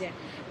 সাইজের,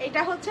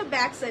 এটা হচ্ছে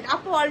ব্যাক সাইড।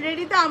 আপু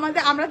অলরেডি তো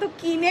আমরা তো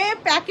কিনে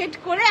প্যাকেট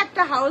করে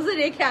একটা হাউসে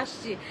রেখে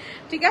আসছি,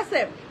 ঠিক আছে?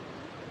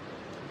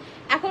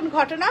 এখন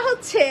ঘটনা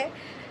হচ্ছে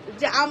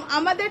যে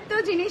আমাদের তো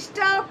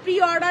জিনিসটা প্রি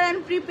অর্ডার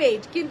অ্যান্ড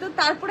প্রিপেইড, কিন্তু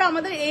তারপরে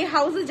আমাদের এই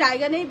হাউসে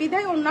জায়গা নেই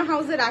বিধায় অন্য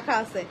হাউসে রাখা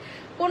আছে।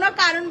 কোনো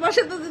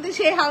কারণবশত যদি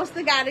সেই হাউস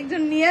থেকে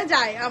আরেকজন নিয়ে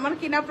যায় আমার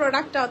কিনা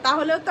প্রোডাক্টটাও,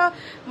 তাহলেও তো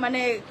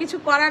মানে কিছু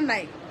করার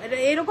নাই।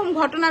 এরকম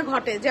ঘটনা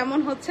ঘটে, যেমন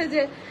হচ্ছে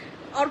যে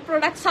ওর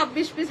প্রোডাক্ট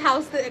 26 পিস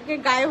হাউস থেকে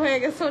গায়েব হয়ে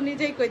গেছে, ও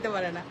নিজেই কইতে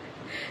পারে না,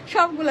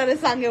 সবগুলারে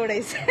সাঙ্গে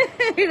উড়াইছে।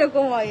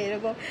 এরকম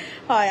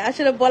হয়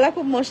আসলে বলা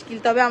খুব মুশকিল।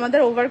 তবে আমাদের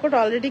ওভারকোট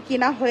অলরেডি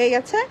কিনা হয়ে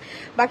গেছে,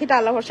 বাকিটা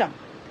আল্লাহ ভরসা।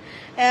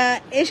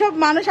 এসব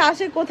মানুষ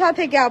আসে কোথা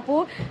থেকে আপু?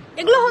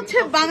 এগুলো হচ্ছে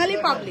বাঙালি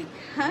পাবলিক,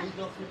 হ্যাঁ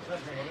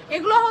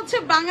এগুলো হচ্ছে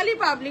বাঙালি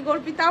পাবলিক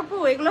অর্পিতা আপু,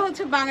 এগুলো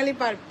হচ্ছে বাঙালি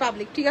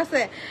পাবলিক, ঠিক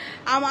আছে?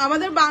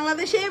 আমাদের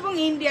বাংলাদেশে এবং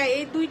ইন্ডিয়া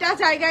এই দুইটা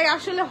জায়গায়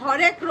আসলে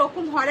হরেক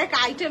রকম হরেক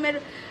আইটেমের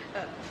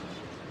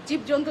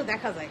জীবজন্তু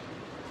দেখা যায়,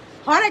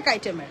 হরেক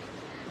আইটেমের,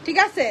 ঠিক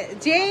আছে?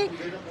 যে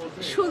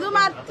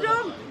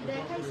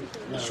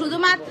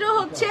শুধুমাত্র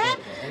হচ্ছে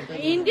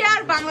ইন্ডিয়া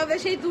আর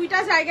বাংলাদেশ এই দুইটা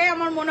জায়গায়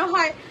আমার মনে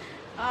হয়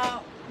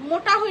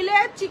মোটা হইলে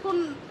চিকন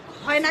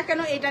হয় না কেন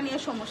এটা নিয়ে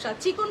সমস্যা,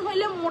 চিকন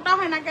হইলে মোটা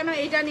হয় না কেন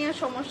এটা নিয়ে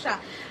সমস্যা,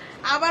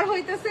 আবার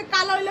হইতেছে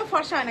কালো হইলে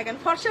ফর্সা হয় না কেন,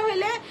 ফর্সা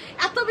হইলে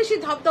এত বেশি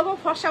ধবধবা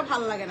ফর্সা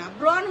ভাল লাগে না,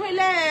 ব্রন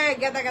হইলে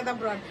গেদা গেদা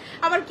ব্রন,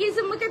 আবার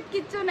কিছু মুখেত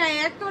কিচ্ছু নাই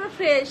একদম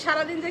ফ্রেশ,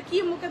 সারাদিন যে কি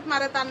মুখেত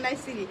মারে তার নাই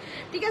সিরি।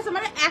 ঠিক আছে,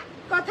 মানে এক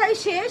কথাই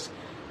শেষ,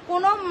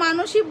 কোনো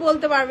মানুষই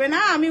বলতে পারবে না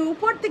আমি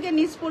উপর থেকে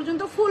নিচ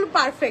পর্যন্ত ফুল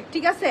পারফেক্ট।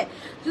 ঠিক আছে,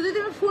 যদি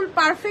তুমি ফুল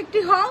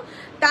পারফেক্টই হও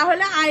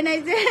তাহলে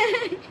আয়নায় যে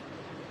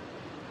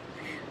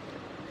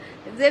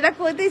যেটা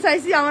কইতেই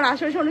চাইছি আমার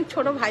আশেপাশে অনেক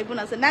ছোট ভাই বোন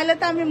আছে, নাইলে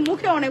তো আমি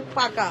মুখে অনেক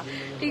পাকা।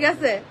 ঠিক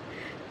আছে,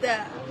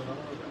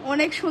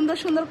 অনেক সুন্দর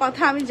সুন্দর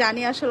কথা আমি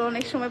জানি, আসলে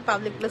অনেক সময়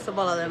পাবলিক প্লেসে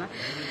বলা যায় না।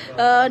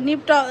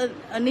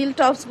 নীল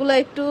টপস গুলো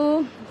একটু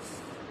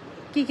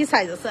কি কি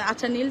সাইজ আছে?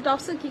 আচ্ছা, নীল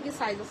টপসের কি কি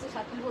সাইজ আছে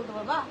সাথে বলতে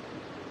পারবা?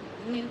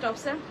 নীল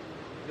টপসের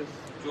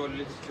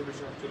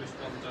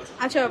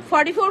আচ্ছা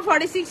 44,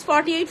 46,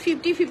 48,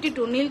 50,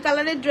 52 নীল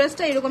কালারের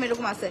ড্রেসটা এরকম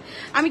এরকম আছে।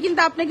 আমি কিন্তু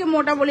আপনাকে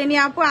মোটা বলিনি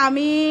আপু,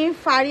 আমি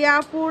ফারিয়া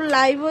আপুর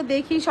লাইভও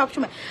দেখি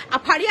সবসময়।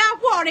 ফারিয়া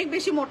আপু অনেক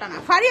বেশি মোটা না,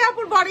 ফারিয়া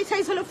আপুর বডি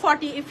সাইজ হলো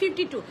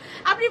 52।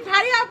 আপনি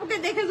ফারিয়া আপুকে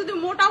দেখে যদি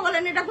মোটা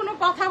বলেন এটা কোনো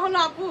কথা হলো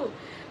আপু?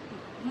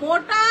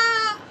 মোটা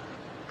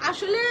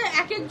আসলে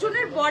এক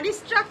একজনের বডি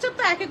স্ট্রাকচার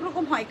তো এক এক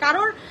রকম হয়।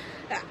 কারণ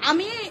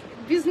আমি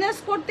বিজনেস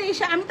করতে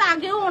এসে আমি তো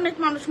আগেও অনেক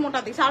মানুষ মোটা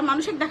দেখছি, আর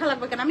মানুষের দেখা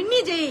লাগবে কেন, আমি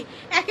নিজেই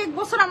এক এক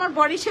বছর আমার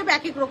বডি শেপ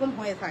এক এক রকম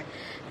হয়ে থাকে।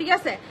 ঠিক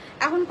আছে,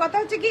 এখন কথা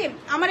হচ্ছে কি,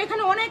 আমার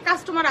এখানে অনেক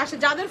কাস্টমার আসে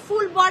যাদের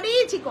ফুল বডি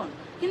চিকন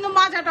কিন্তু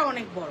মাজাটা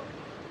অনেক বড়,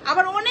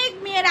 আবার অনেক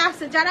মেয়েরা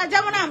আছে যারা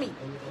যেমন আমি,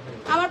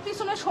 আমার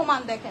পিছনে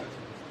সমান দেখেন,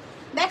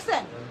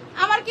 দেখছেন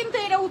আমার কিন্তু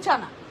এটা উঁচা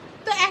না,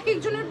 তো এক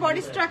একজনের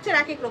বডি স্ট্রাকচার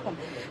এক এক রকম।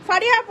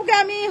 ফারিয়া আপুকে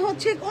আমি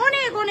হচ্ছে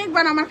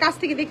অনেকবার আমার কাছ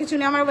থেকে দেখেছি,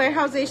 উনি আমার ওয়ার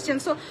হাউসে এসছেন,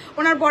 সো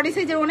ওনার বডি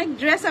সাইজের অনেক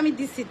ড্রেস আমি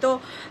দিচ্ছি, তো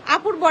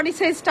আপুর বডি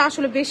সাইজটা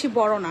আসলে বেশি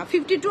বড় না,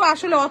 52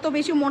 আসলে অত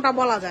বেশি মোটা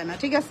বলা যায় না।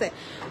 ঠিক আছে,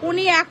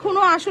 উনি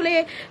এখনো আসলে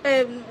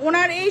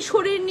ওনার এই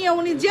শরীর নিয়ে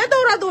উনি যে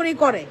দৌড়াদৌড়ি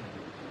করে,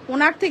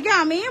 ওনার থেকে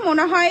আমি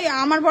মনে হয়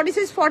আমার বডি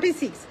সাইজ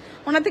 46,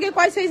 ওনার থেকে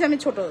কয় সাইজ আমি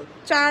ছোট,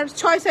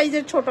 4-6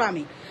 সাইজের ছোট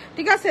আমি।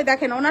 ঠিক আছে,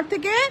 দেখেন ওনার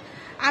থেকে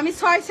আমি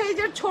 6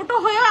 সাইজের ছোট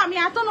হয়েও আমি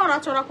এত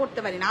নড়াচড়া করতে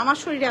পারি না, আমার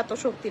শরীরে এত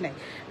শক্তি নাই,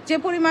 যে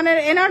পরিমাণের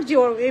এনার্জি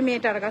এই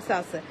মেয়েটার কাছে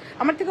আছে।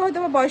 আমার থেকে হয়তো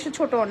বয়সে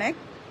ছোট অনেক,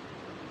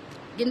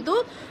 কিন্তু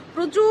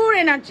প্রচুর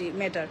এনার্জি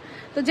মেয়েটার।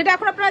 তো যেটা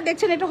এখন আপনারা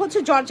দেখছেন এটা হচ্ছে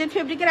জর্জেট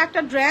ফেব্রিকের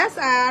একটা ড্রেস,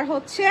 আর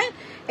হচ্ছে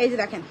এই যে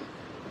দেখেন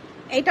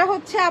এটা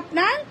হচ্ছে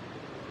আপনার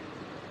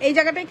এই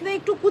জায়গাটা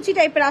একটু কুচি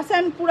টাইপের আছে,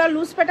 আর পুরো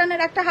লুজ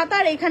প্যাটার্নের একটা হাতা,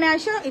 আর এখানে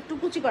আসে একটু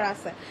কুচি করা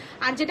আছে।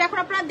 আর যেটা এখন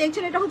আপনারা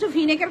দেখছেন এটা হচ্ছে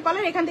ভিনেকের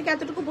কলার, এখান থেকে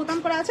এতটুকু বোতাম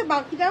করা আছে,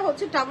 বাকিটা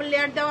হচ্ছে ডাবল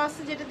লেয়ার দেওয়া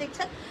আছে যেটা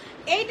দেখছেন।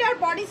 এইটার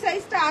বডি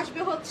সাইজটা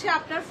আসবে হচ্ছে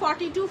আপনার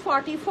 42,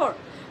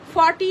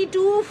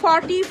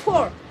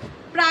 44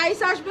 প্রাইস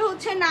আসবে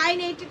হচ্ছে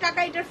 980 টাকা।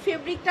 এটার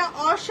ফেব্রিকটা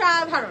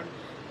অসাধারণ,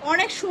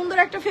 অনেক সুন্দর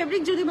একটা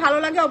ফেব্রিক, যদি ভালো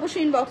লাগে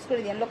অবশ্যই ইনবক্স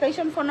করে দিন,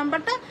 লোকেশন ফোন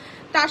নাম্বারটা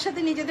তার সাথে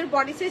নিজেদের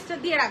বডি সাইজটা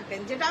দিয়ে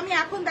রাখবেন। যেটা আমি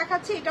এখন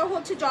দেখাচ্ছি এটাও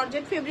হচ্ছে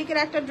জর্জেট ফেব্রিকের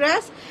একটা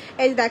ড্রেস,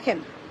 এই দেখেন।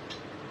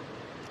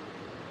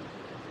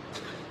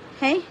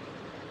 হ্যাঁ,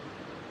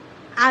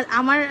 আর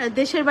আমার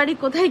দেশের বাড়ি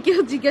কোথায় কেউ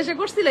জিজ্ঞাসা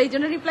করছিল, এই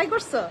জন্য রিপ্লাই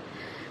করছো?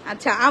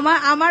 আচ্ছা,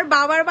 আমার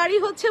বাবার বাড়ি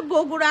হচ্ছে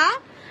বগুড়া,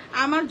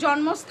 আমার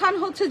জন্মস্থান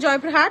হচ্ছে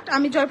জয়পুরহাট,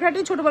 আমি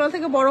জয়পুরহাটে ছোটবেলা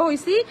থেকে বড়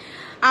হয়েছি,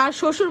 আর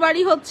শ্বশুর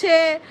বাড়ি হচ্ছে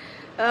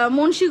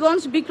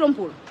মুন্সিগঞ্জ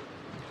বিক্রমপুর।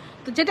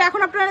 তো যেটা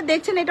এখন আপনারা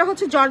দেখছেন এটা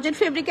হচ্ছে জর্জেট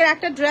ফেব্রিকের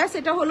একটা ড্রেস,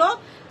 এটা হলো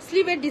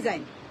স্লিভের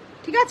ডিজাইন।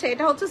 ঠিক আছে,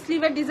 এটা হচ্ছে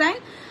স্লিভের ডিজাইন,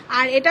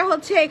 আর এটা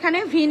হচ্ছে এখানে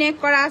ভি নেক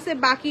করা আছে,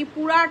 বাকি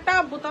পুরাটা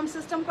বোতাম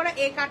সিস্টেম করা,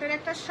 এ কাটের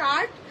একটা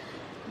শার্ট,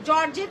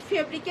 জর্জেট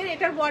ফেব্রিকের।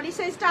 এটার বডি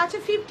সাইজটা আছে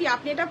 50,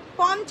 আপনি এটা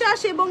 50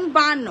 এবং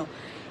 52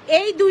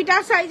 এই দুইটা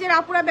সাইজের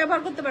আপুরা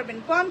ব্যবহার করতে পারবেন,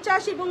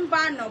 50 এবং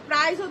 52।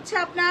 প্রাইস হচ্ছে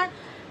আপনার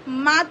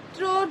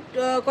মাত্র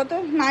কত,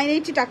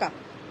 980 টাকা।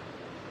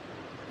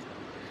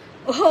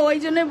 ও, ওই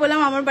জন্যই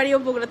বললাম আমার বাড়িও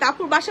বগুড়া। তা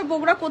আপুর বাসা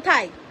বগুড়া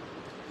কোথায়?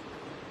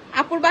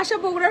 আপুর বাসা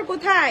বগুড়ার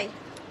কোথায়?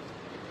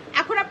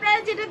 এখন আপনারা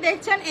যেটা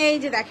দেখছেন এই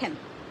যে দেখেন,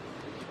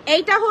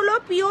 এইটা হলো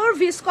পিওর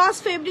ভিসকস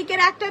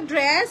ফেব্রিকের একটা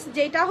ড্রেস,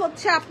 যেটা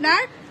হচ্ছে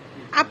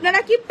আপনারা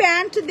কি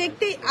প্যান্ট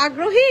দেখতে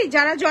আগ্রহী?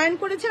 যারা জয়েন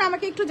করেছেন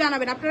আমাকে একটু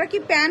জানাবেন, আপনারা কি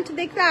প্যান্ট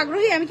দেখতে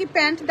আগ্রহী? আমি কি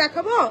প্যান্ট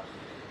দেখাবো?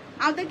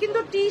 আমাদের কিন্তু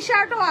টি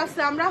শার্টও আছে,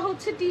 আমরা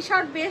হচ্ছে টি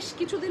শার্ট বেশ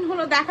কিছুদিন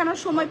হলো দেখানোর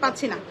সময়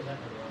পাচ্ছি না।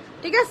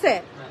 ঠিক আছে,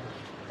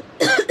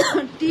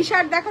 টি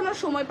শার্ট দেখানোর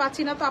সময়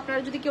পাচ্ছি না, তো আপনারা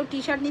যদি কেউ টি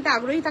শার্ট নিতে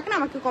আগ্রহী থাকেন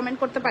আমাকে কমেন্ট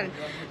করতে পারেন।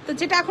 তো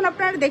যেটা এখন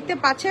আপনারা দেখতে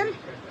পাচ্ছেন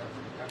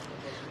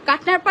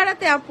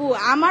কাটনারপাড়াতে আপু,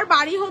 আমার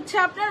বাড়ি হচ্ছে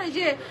আপনার ওই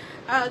যে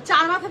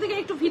চারমাথা থেকে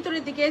একটু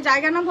ভিতরের দিকে,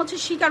 জায়গার নাম হচ্ছে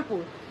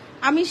শিকারপুর।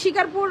 আমি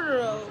শিকারপুর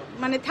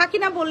মানে থাকি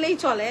না বললেই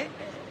চলে,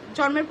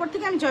 জন্মের পর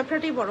থেকে আমি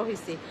জয়পুরহাটেই বড়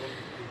হয়েছি।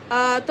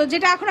 তো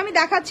যেটা এখন আমি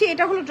দেখাচ্ছি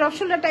এটা হলো ড্রপ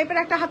শোল্ডার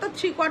টাইপের একটা হাতা,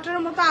 3/4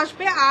 মতো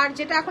আসবে। আর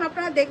যেটা এখন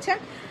আপনারা দেখছেন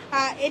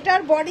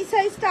এটার বডি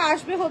সাইজটা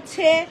আসবে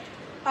হচ্ছে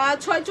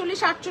 46,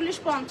 48,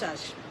 50,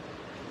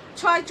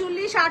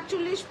 46,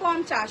 48,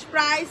 50।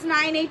 প্রাইস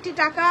 980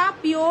 টাকা,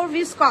 পিওর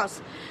ভিসকস।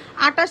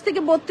 28 থেকে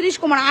 32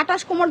 কোমর,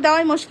 28 কোমর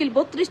দেওয়াই মুশকিল,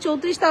 32,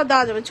 34 তাও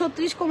দেওয়া যাবে,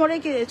 36 কোমরে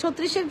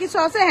 36-এর কিছু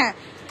আছে, হ্যাঁ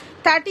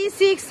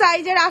 36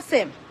 সাইজের আছে।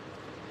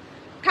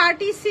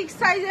 36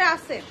 সাইজের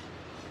আছে।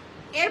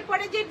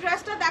 এরপরে যে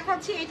ড্রেসটা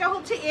দেখাচ্ছি এটা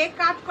হচ্ছে এ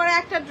কাট করা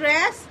একটা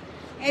ড্রেস।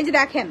 এই যে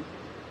দেখেন,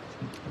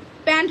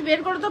 প্যান্ট বের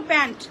করো তো,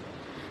 প্যান্ট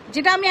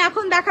যেটা আমি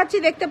এখন দেখাচ্ছি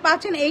দেখতে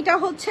পাচ্ছেন, এইটা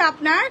হচ্ছে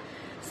আপনার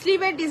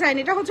স্লিভের ডিজাইন।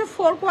 এটা হচ্ছে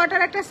 4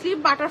 কোয়ার্টার একটা স্লিভ,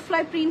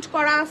 বাটারফ্লাই প্রিন্ট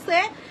করা আছে,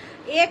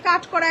 এ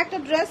কাট করা একটা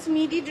ড্রেস,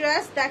 মিডি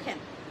ড্রেস। দেখেন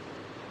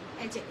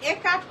এই যে এ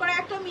কাট করা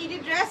একটা মিডি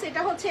ড্রেস,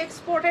 এটা হচ্ছে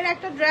এক্সপোর্টের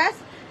একটা ড্রেস।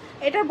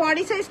 এটার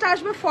বডি সাইজটা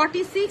আসবে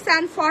 46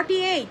 and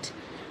 48,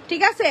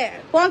 ঠিক আছে।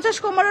 50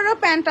 কোমরেরও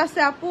প্যান্ট আছে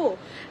আপু।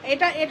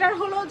 এটার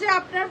হলো যে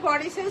আপনার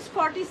বডি সাইজ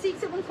 46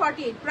 এবং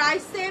 48,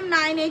 প্রাইস সেম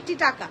 980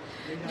 টাকা।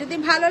 যদি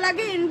ভালো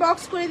লাগে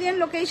ইনবক্স করে দিন,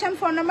 লোকেশন,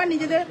 ফোন নাম্বার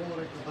নিজেদের।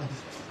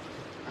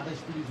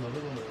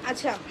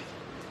 আচ্ছা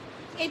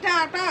এটা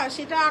 28,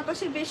 এটা 28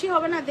 এর বেশি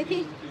হবে না, দেখি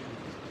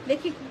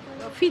দেখি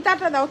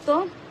ফিতাটা দাও তো।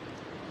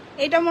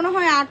 এটা মনে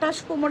হয় 28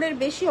 কোমরের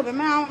বেশি হবে,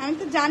 মানে আমি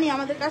তো জানি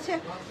আমাদের কাছে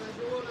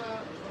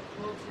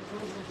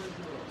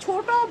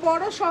ছোট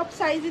বড় সব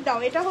সাইজই দাও।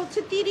 এটা হচ্ছে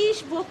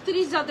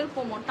 30-32 যাদের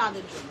কোমর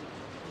তাদের জন্য,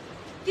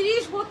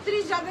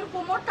 30-32 যাদের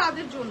কোমর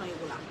তাদের জন্য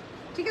এগুলা,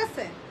 ঠিক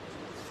আছে।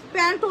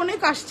 প্যান্ট অনেক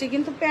আসছে,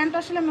 কিন্তু প্যান্ট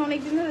আসলে আমি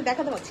অনেকদিন ধরে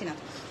দেখাতে পাচ্ছি না।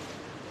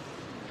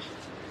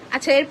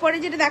 আচ্ছা এরপরে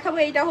যেটা দেখাবো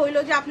এইটা হইলো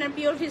যে আপনার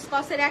পিওর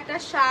ভিসকসের একটা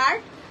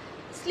শার্ট,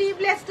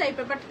 স্লিভলেস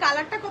টাইপের, বাট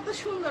কালারটা কত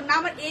সুন্দর না।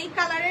 আমার এই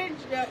কালারের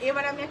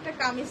এবার আমি একটা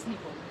কামিজ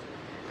নিব,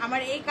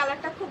 আমার এই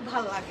কালারটা খুব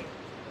ভালো লাগে।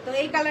 তো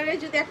এই কালারের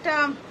যদি একটা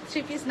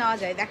 3 পিস নেওয়া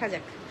যায়, দেখা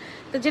যাক।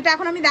 তো যেটা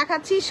এখন আমি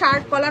দেখাচ্ছি,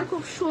 শার্ট কলার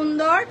খুব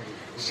সুন্দর,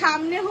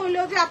 সামনে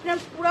হলো যে আপনার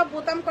পুরো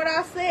বোতাম করা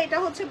আছে। এটা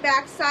হচ্ছে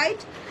ব্যাক সাইড,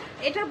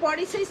 এটার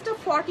বডি সাইজটা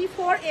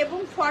 44 এবং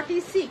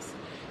 46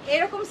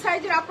 এরকম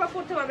সাইজের আপনারা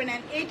পড়তে পারবেন।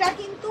 এটা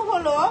কিন্তু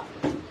হলো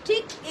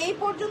ঠিক এই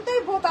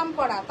পর্যন্তই বোতাম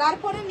করা,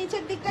 তারপরে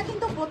নিচের দিকটা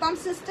কিন্তু বোতাম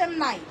সিস্টেম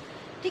নাই,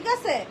 ঠিক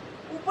আছে।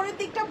 উপরের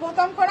দিকটা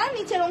বোতাম করা,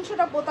 নিচের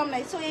অংশটা বোতাম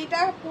নাই। সো এইটা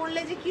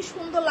পরলে যে কি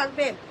সুন্দর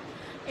লাগবে।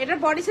 এটার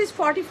বডি সাইজ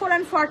 44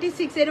 and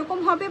 46 এরকম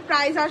হবে।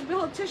 প্রাইস আসবে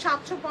হচ্ছে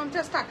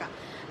 750 টাকা।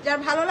 যার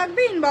ভালো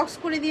লাগবে ইনবক্স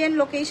করে দিয়েন,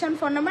 লোকেশন,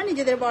 ফোন নাম্বার,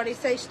 নিজেদের বডি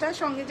সাইজটা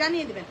সঙ্গে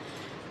জানিয়ে দিবেন।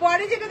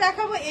 পরে যেটা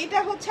দেখাবো এটা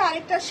হচ্ছে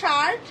আরেকটা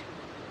শার্ট,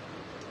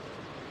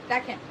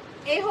 দেখেন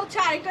এই হচ্ছে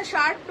আরেকটা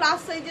শার্ট, প্লাস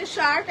সাইজের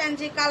শার্ট। এন্ড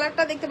যে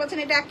কালারটা দেখতে পাচ্ছেন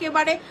এটা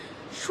একেবারে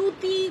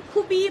সুতি,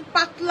 খুবই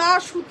পাতলা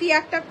সুতি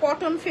একটা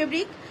কটন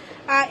ফেব্রিক।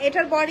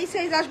 এটার বডি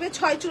সাইজ আসবে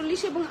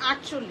 46 এবং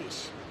 48,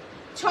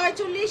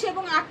 46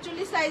 এবং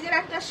 48 সাইজের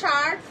একটা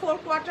শার্ট, 4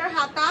 কোয়ার্টার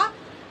হাতা।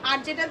 আর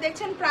যেটা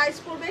দেখছেন প্রাইস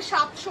পড়বে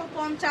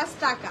 750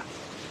 টাকা,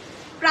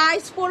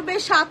 প্রাইস পড়বে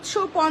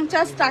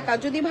 750 টাকা।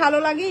 যদি ভালো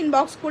লাগে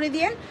ইনবক্স করে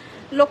দিয়েন,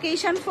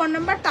 লোকেশন, ফোন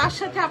নাম্বার, তার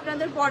সাথে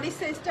আপনাদের বডি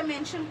সাইজটা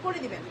মেনশন করে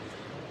দিবেন।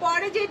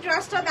 পরে যে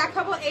ড্রেসটা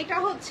দেখাবো এটা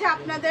হচ্ছে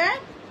আপনাদের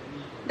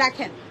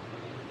দেখেন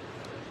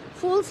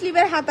ফুল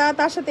স্লিভের হাতা,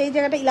 তার সাথে এই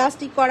জায়গাটা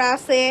ইলাস্টিক করা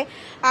আছে।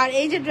 আর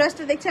এই যে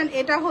ড্রেসটা দেখছেন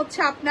এটা হচ্ছে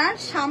আপনার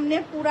সামনে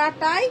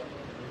পুরাটাই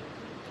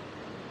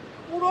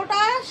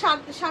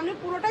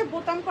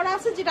বোতাম করা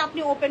আছে, যেটা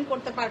আপনি ওপেন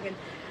করতে পারবেন।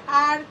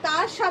 আর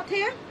তার সাথে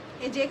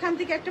এই যে এখান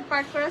থেকে একটা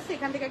পার্ট করা আছে,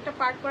 এখান থেকে একটা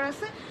পার্ট করা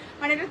আছে,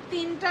 মানে এটা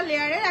 3টা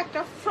লেয়ারের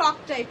একটা ফ্রক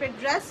টাইপের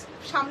ড্রেস,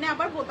 সামনে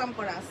আবার বোতাম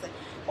করা আছে,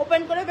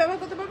 ওপেন করে ব্যবহার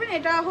করতে পারবেন।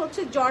 এটা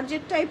হচ্ছে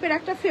জর্জেট টাইপের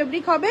একটা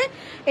ফেব্রিক হবে।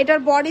 এটার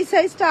বডি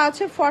সাইজটা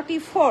আছে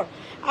 44,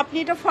 আপনি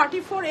এটা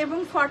 44 এবং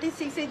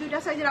 46 এই দুইটা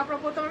সাইজের আপনারা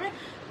করতে পারবেন।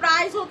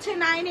 প্রাইস হচ্ছে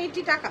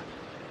 980 টাকা,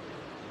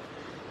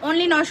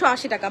 অনলি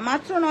 980 টাকা,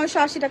 মাত্র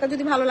 980 টাকা।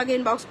 যদি ভালো লাগে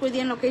ইনবক্স করে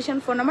দিন, লোকেশন,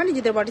 ফোন নাম্বার,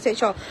 নিজেদের বডি সাইজ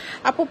সহ।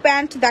 আপু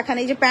প্যান্ট দেখান,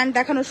 এই যে প্যান্ট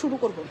দেখানো শুরু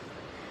করব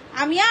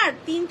আমি। আর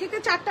 3 থেকে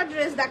 4টা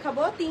ড্রেস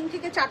দেখাবো, 3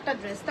 থেকে 4টা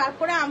ড্রেস,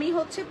 তারপরে আমি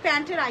হচ্ছে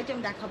প্যান্টের আইটেম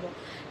দেখাবো,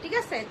 ঠিক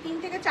আছে। 3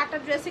 থেকে 4টা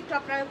ড্রেস একটু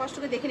আপনারা কষ্ট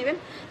করে দেখে নেবেন।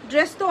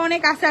 ড্রেস তো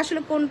অনেক আছে,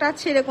 আসলে কোনটা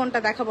ছেড়ে কোনটা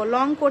দেখাবো।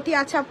 লং কোটি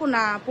আছে আপু?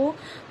 না আপু,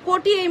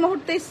 কোটি এই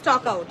মুহূর্তে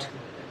স্টক আউট।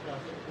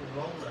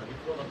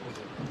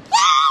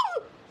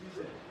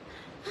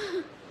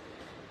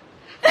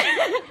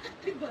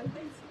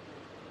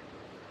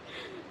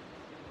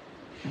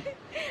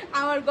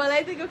 আমার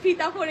গলায় থেকে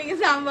ফিতা পড়ে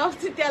গেছে, আমি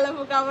ভাবছি তেলা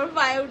পোকা আমার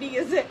পায়ে উঠে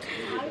গেছে।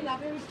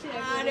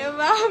 আরে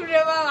বাপ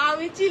রে বাপ,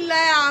 আমি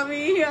চিল্লাই,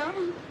 আমি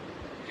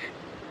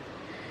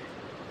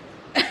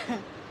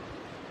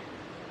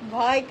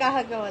ভয়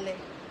কাহাকে বলে।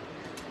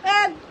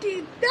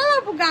 তেলা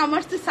পোকা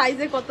আমার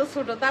সাইজে কত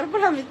ছোট, তারপর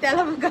আমি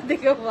তেলা পোকা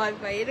থেকে ভয়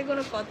পাই, এটা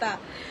কোনো কথা?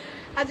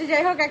 আচ্ছা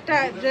যাই হোক, একটা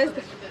ড্রেস,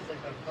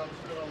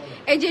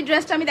 এই যে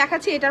ড্রেসটা আমি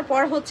দেখাচ্ছি, এটার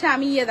পর হচ্ছে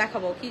আমি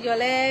দেখাবো কি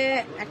বলে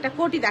একটা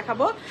কোটি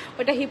দেখাবো,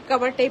 ওটা হিপ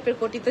কাভার টাইপের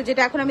কোটি। তো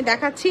যেটা এখন আমি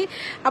দেখাচ্ছি,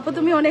 আপু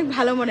তুমি অনেক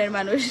ভালো মনের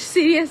মানুষ,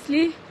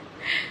 সিরিয়াসলি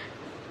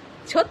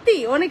সত্যি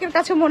অনেকের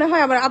কাছে মনে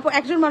হয়। আবার আপু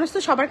একজন মানুষ তো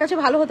সবার কাছে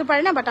ভালো হতে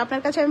পারে না, বাট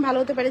আপনার কাছে আমি ভালো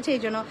হতে পেরেছি,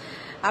 এই জন্য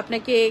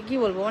আপনাকে কি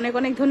বলবো, অনেক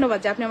অনেক ধন্যবাদ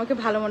যে আপনি আমাকে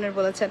ভালো মনের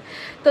বলেছেন।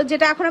 তো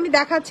যেটা এখন আমি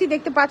দেখাচ্ছি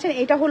দেখতে পাচ্ছেন,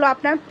 এটা হলো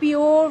আপনার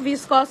পিওর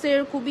ভিসকসের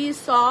খুবই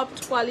সফট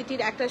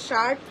কোয়ালিটির একটা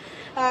শার্ট।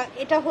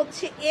 এটা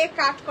হচ্ছে এ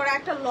কাট করা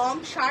একটা লং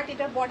শার্ট।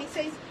 এটার বডি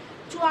সাইজ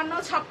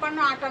 54, 56,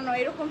 58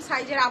 এরকম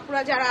সাইজের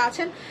আপুরা যারা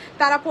আছেন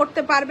তারা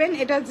পড়তে পারবেন।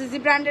 এটা জিজি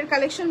ব্র্যান্ডের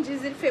কালেকশন,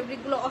 জিজির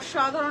ফেব্রিকগুলো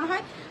অসাধারণ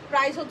হয়।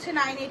 প্রাইস হচ্ছে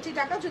 980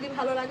 টাকা। যদি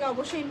ভালো লাগে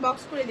অবশ্যই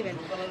ইনবক্স করে দিবেন।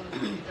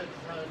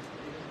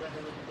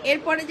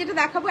 এরপরে যেটা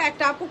দেখাবো,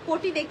 একটা আপু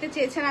কোটি দেখতে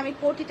চেয়েছেন, আমি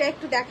কোটিটা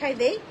একটু দেখাই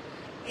দেই।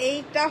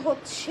 এইটা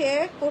হচ্ছে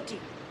কোটি,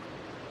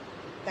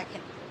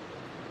 দেখেন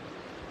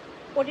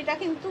কোটিটা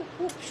কিন্তু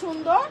খুব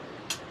সুন্দর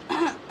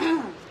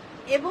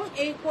এবং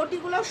এই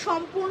কোটিগুলো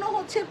সম্পূর্ণ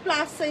হচ্ছে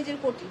প্লাস সাইজের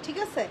কোটি, ঠিক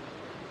আছে?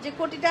 যে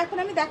কোটিটা এখন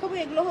আমি দেখাবো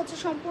এগুলো হচ্ছে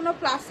সম্পূর্ণ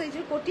প্লাস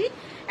সাইজের কোটি,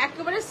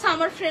 একেবারে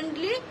সামার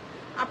ফ্রেন্ডলি,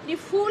 আপনি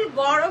ফুল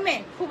গরমে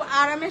খুব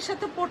আরামের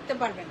সাথে পরতে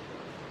পারবেন।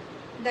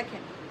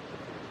 দেখেন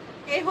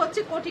এই হচ্ছে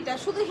কোটিটা,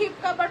 শুধু হিপ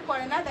কাভার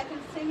করে না, দেখেন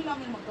সেমি লং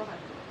এর মতো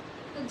হয়।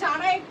 তো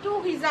যারা একটু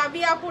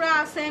হিজাবি আপুরা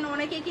আছেন,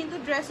 অনেকে কিন্তু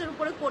ড্রেসের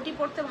উপরে কোটি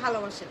পরতে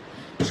ভালোবাসেন,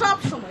 সব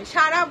সময়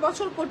সারা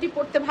বছর কোটি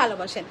পরতে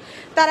ভালোবাসেন,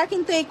 তারা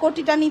কিন্তু এই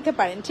কোটিটা নিতে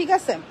পারেন, ঠিক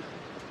আছে?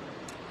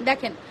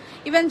 দেখেন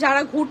ইভেন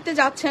যারা ঘুরতে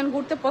যাচ্ছেন,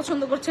 ঘুরতে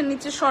পছন্দ করছেন,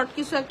 নিচে শর্ট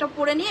কিছু একটা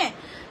পরে নিয়ে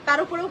তার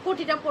উপরেও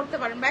কোটিটা পরতে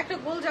পারেন, বা একটা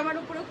গোল জামার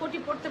উপরেও কোটি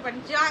পরতে পারেন,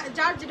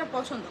 যার যেটা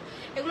পছন্দ।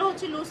 এগুলো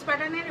হচ্ছে লুজ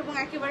প্যাটার্নের এবং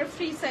একেবারে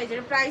ফ্রি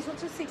সাইজের, প্রাইস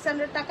হচ্ছে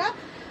 600 টাকা,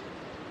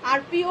 আর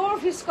পিওর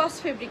ভিসকস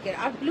ফেব্রিকের।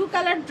 আর ব্লু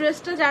কালার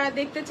ড্রেসটা যারা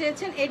দেখতে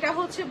চেয়েছেন, এটা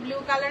হচ্ছে ব্লু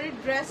কালারের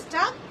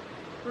ড্রেসটা,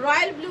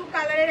 রয়্যাল ব্লু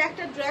কালারের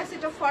একটা ড্রেস,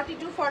 এটা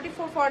 42,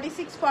 44,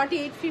 46,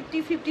 48,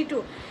 50, 52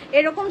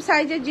 এরকম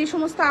সাইজের যে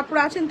সমস্ত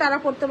আপুরা আছেন তারা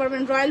পরতে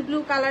পারবেন। রয়্যাল ব্লু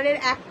কালারের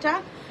একটা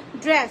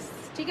ড্রেস,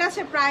 ঠিক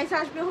আছে? প্রাইস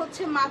আসবে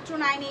হচ্ছে মাত্র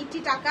 980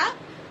 টাকা।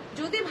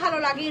 যদি ভালো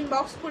লাগে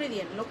ইনবক্স করে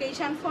দিন,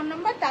 লোকেশন, ফোন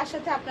নাম্বার, তার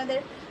সাথে আপনাদের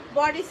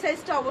বডি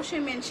সাইজটা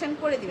অবশ্যই মেনশন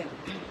করে দিবেন।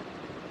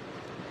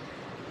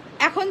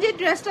 এখন যে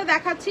ড্রেসটা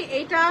দেখাচ্ছি,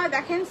 এইটা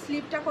দেখেন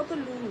স্লিভটা কত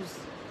লুজ,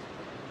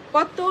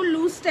 কত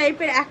লুজ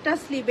টাইপের একটা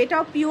স্লিভ,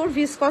 এটাও পিওর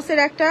ভিসকসের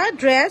একটা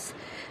ড্রেস,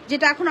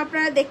 যেটা এখন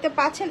আপনারা দেখতে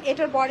পাচ্ছেন।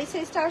 এটার বডি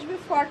সাইজটা আসবে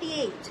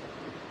 48,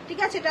 ঠিক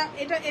আছে?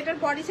 এটার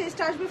বডি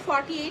সাইজটা আসবে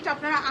 48,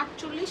 আপনারা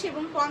 48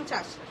 এবং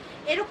 50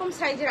 এরকম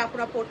সাইজের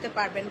আপনারা পরতে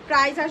পারবেন।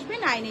 প্রাইস আসবে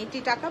 980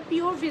 টাকা,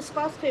 পিওর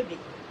ভিসকস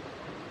ফেব্রিক,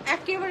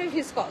 একেবারে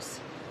ভিসকস।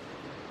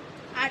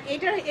 আর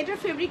এটার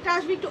ফেব্রিকটা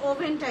আসবে একটু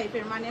ওভেন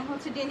টাইপের, মানে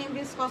হচ্ছে ডেনিম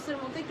ভিসকসের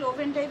মতো একটু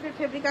ওভেন টাইপের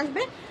ফেব্রিক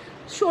আসবে।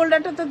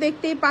 শোল্ডারটা তো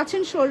দেখতেই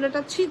পাচ্ছেন,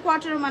 শোল্ডারটা 3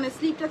 কোয়ার্টার, মানে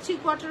স্লিভটা 3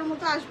 কোয়ার্টারের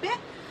মতো আসবে।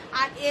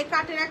 আর এ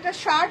কাটের একটা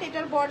শার্ট,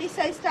 এটার বডি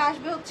সাইজটা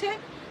আসবে হচ্ছে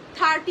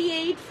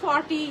 38,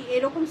 40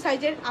 এরকম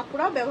সাইজের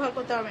আপুরা ব্যবহার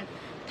করতে পারবেন,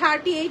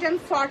 38 and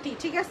 40,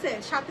 ঠিক আছে?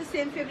 সাথে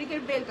সেম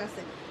ফেব্রিকের বেল্ট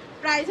আছে।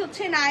 প্রাইস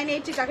হচ্ছে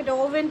 980 টাকা, এটা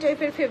ওভেন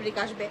টাইপের ফেব্রিক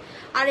আসবে।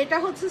 আর এটা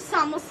হচ্ছে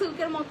সামো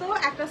সিল্কের মতো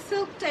একটা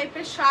সিল্ক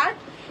টাইপের শার্ট,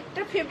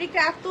 এটার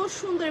ফেব্রিকটা এত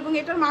সুন্দর এবং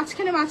এটার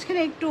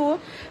মাঝখানে একটু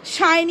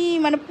শাইনি,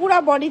 মানে পুরা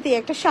বডিতে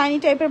একটা শাইনি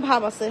টাইপের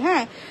ভাব আছে,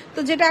 হ্যাঁ? তো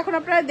যেটা এখন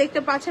আপনারা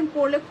দেখতে পাচ্ছেন,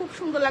 পরলে খুব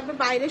সুন্দর লাগবে,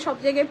 বাইরে সব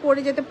জায়গায়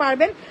পরে যেতে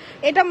পারবেন।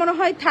 এটা মনে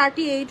হয়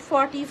 38,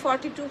 40,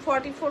 42,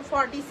 44,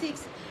 46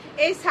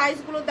 এই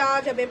সাইজগুলো দেওয়া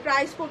যাবে।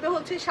 প্রাইস পড়বে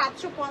হচ্ছে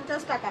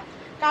 750 টাকা।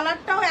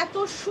 কালারটাও এত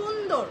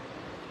সুন্দর,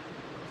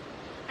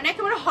 মানে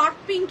একেবারে হট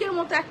পিঙ্কের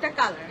মতো একটা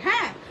কালার,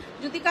 হ্যাঁ?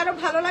 যদি কারো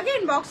ভালো লাগে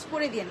ইনবক্স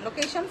করে দিন,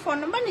 লোকেশন, ফোন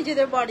নাম্বার,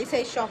 নিজেদের বডি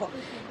সাইজ সহ।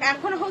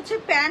 এখন হচ্ছে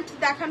প্যান্ট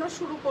দেখানো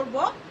শুরু করব,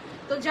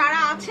 তো যারা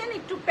আছেন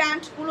একটু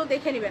প্যান্ট গুলো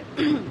দেখে নেবেন।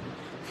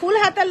 ফুল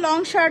হাতার লং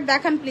শার্ট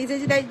দেখান প্লিজ।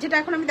 যেটা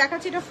এখন আমি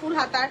দেখাচ্ছি এটা ফুল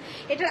হাতার,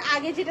 এটার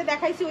আগে যেটা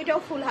দেখাইছি ওইটাও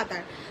ফুল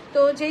হাতার। তো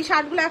যেই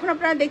শার্টগুলো এখন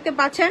আপনারা দেখতে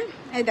পাচ্ছেন,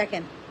 এই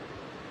দেখেন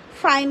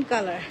ফাইন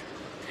কালার,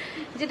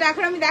 যেটা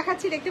এখন আমি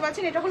দেখাচ্ছি দেখতে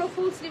পাচ্ছেন, এটা হলো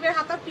ফুল স্লিভের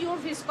হাতা, পিওর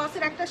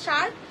ভিসকসের একটা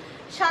শার্ট,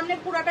 সামনে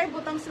পুরাটাই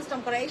বোতাম সিস্টেম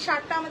করা। এই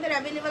শার্টটা আমাদের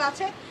অ্যাভেলেবেল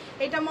আছে,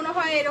 এটা মনে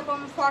হয় এরকম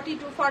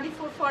 42,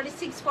 44,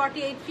 46,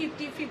 48,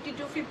 50,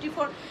 52,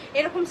 54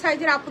 এরকম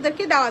সাইজের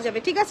আপুদেরকে দেওয়া যাবে,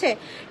 ঠিক আছে?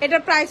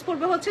 এটার প্রাইস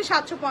পড়বে হচ্ছে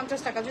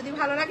 750 টাকা। যদি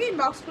ভালো লাগে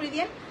ইনবক্স করে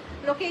দিন,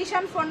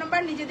 লোকেশন, ফোন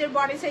নাম্বার, নিজেদের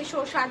বডি সাইজ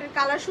সহ। শার্টের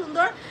কালার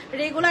সুন্দর,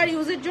 রেগুলার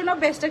ইউজের জন্য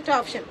বেস্ট একটা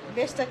অপশন,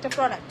 বেস্ট একটা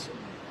প্রোডাক্ট।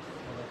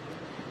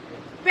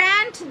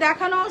 প্যান্ট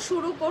দেখানো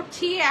শুরু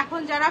করছি। এখন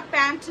যারা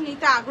প্যান্ট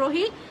নিতে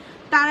আগ্রহী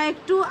তারা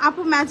একটু,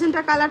 আপু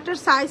ম্যাজেন্টা কালারটার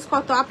সাইজ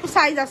কত? আপু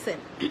সাইজ আছে,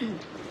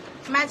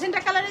 ম্যাজেন্টা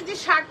কালারের যে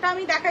শার্টটা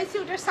আমি দেখাইছি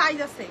ওটার সাইজ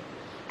আছে।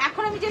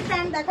 এখন আমি যে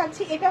প্যান্ট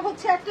দেখাচ্ছি এটা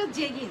হচ্ছে একটা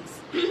জেগিন্স,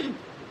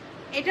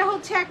 এটা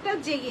হচ্ছে একটা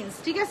জেগিন্স,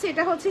 ঠিক আছে?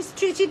 এটা হচ্ছে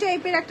স্ট্রিচি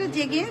টাইপের একটা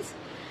জেগিন্স।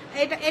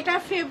 এটা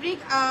ফেব্রিক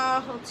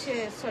হচ্ছে,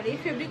 সরি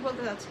ফেব্রিক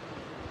বলতে যাচ্ছে,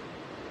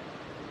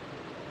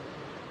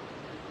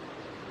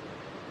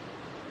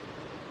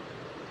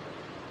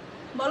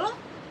 বলো।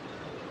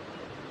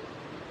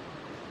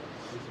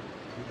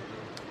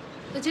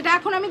 তো যেটা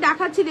এখন আমি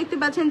দেখাচ্ছি দেখতে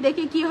পাচ্ছেন,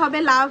 দেখে কি হবে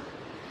লাভ,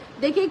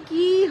 দেখে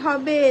কি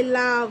হবে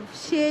লাভ,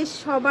 শেষ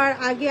হবার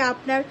আগে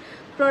আপনার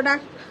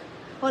প্রোডাক্ট,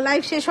 ও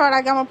লাইভ শেষ হওয়ার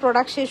আগে আমার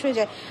প্রোডাক্ট শেষ হয়ে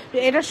যায়।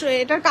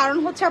 এটার কারণ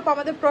হচ্ছে আপু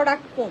আমাদের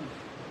প্রোডাক্ট কম,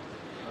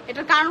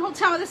 এটার কারণ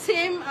হচ্ছে আমাদের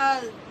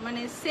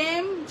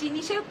সেম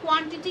জিনিসের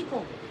কোয়ান্টিটি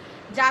কম,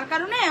 যার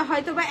কারণে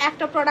হয়তো বা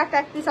একটা প্রোডাক্ট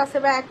এক পিস আছে,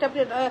 বা একটা,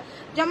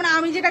 যেমন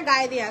আমি যেটা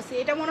গায়ে দিয়ে আসি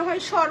এটা মনে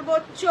হয়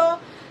সর্বোচ্চ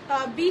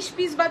 20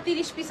 পিস বা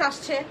 30 পিস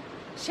আসছে,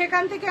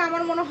 সেখান থেকে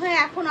আমার মনে হয়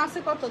এখন আছে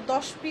কত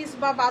 10 পিস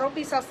বা 12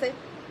 পিস আছে,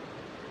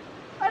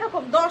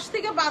 এরকম 10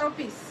 থেকে 12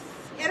 পিস,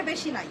 এর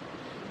বেশি নাই।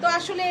 তো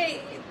আসলে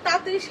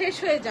তাড়াতাড়ি শেষ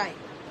হয়ে যায়,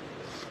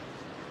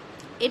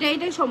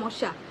 এটাই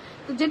সমস্যা।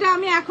 তো যেটা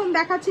আমি এখন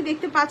দেখাচ্ছি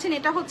দেখতে পাচ্ছেন,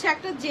 এটা হচ্ছে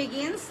একটা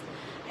জেগিন্স,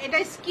 এটা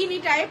স্কিনি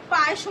টাইপ,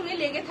 পায়ের সঙ্গে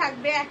লেগে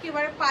থাকবে,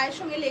 একেবারে পায়ের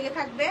সঙ্গে লেগে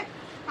থাকবে,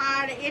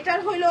 আর এটার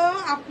হলো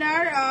আপনার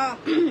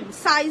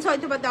সাইজ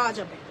হয়তো বা দেওয়া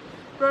যাবে,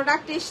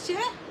 প্রোডাক্ট এসছে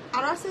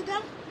আরো আছে এটা।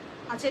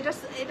 আচ্ছা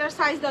এটার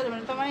সাইজ দেওয়া যাবে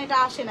না, তার মানে এটা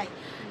আসে নাই।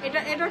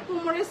 এটার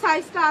কোমরের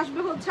সাইজটা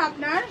আসবে হচ্ছে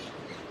আপনার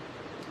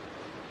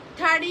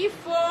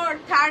 34,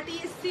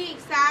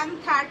 36 and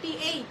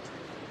 38।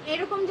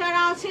 এরকম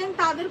যারা আছেন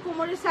তাদের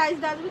কোমরের সাইজ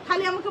দেওয়া যাবে।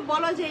 খালি আমাকে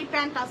বলো যে এই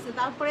প্যান্ট আছে,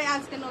 তারপরে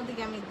আজকে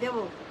নদীকে আমি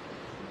দেবো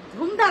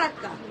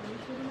ধুমধারাক্কা।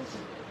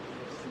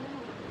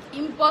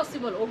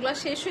 ইম্পসিবল, ওগুলা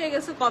শেষ হয়ে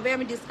গেছে কবে,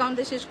 আমি ডিসকাউন্ট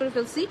দিয়ে শেষ করে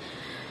ফেলছি।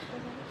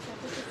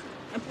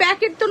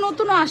 প্যাকেট তো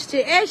নতুন আসছে।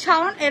 এই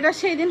শাওন, এটা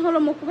সেই দিন হলো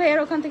মুকু ভাইয়ের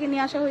ওখান থেকে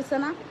নিয়ে আসা হয়েছে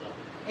না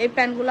এই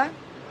প্যান্টগুলা?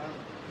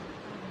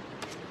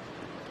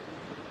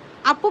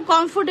 আপু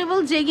কমফোর্টেবল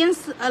জেগিন্স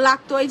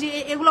লাগতো, এই যে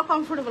এগুলো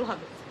কমফোর্টেবল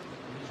হবে,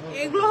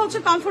 এগুলো হচ্ছে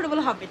কমফোর্টেবল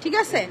হবে, ঠিক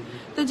আছে।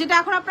 তো যেটা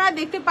এখন আপনারা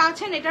দেখতে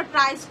পাচ্ছেন এটার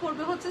প্রাইস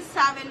পড়বে হচ্ছে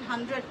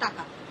 700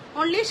 টাকা,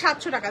 অনলি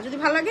 700 টাকা। যদি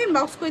ভালো লাগে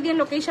ইনবক্স করে দিন,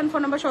 লোকেশন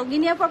ফোন নাম্বার সব।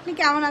 গিনি আপু আপনি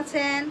কেমন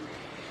আছেন?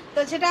 তো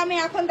যেটা আমি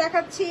এখন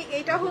দেখাচ্ছি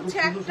এটা হচ্ছে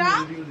একটা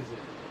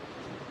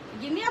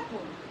গিনি আপু।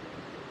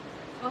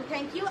 ও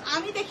থ্যাংক ইউ।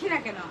 আমি দেখি না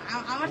কেন,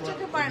 আমার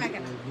চোখে পড়ে না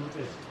কেন?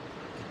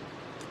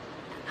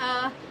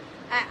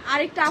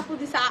 আরেকটা আপু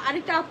দিছে,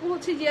 আরেকটা আপু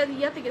হচ্ছে যে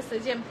ইয়াতে গেছে,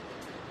 যে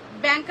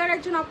ব্যাংকার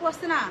একজন আপু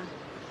আছে না,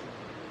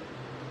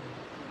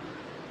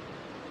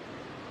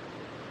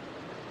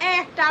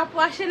 একটা আপু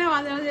আসে না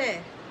মাঝে মাঝে।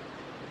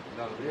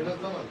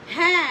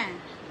 হ্যাঁ,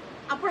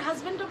 আপুর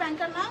হাজবেন্ডও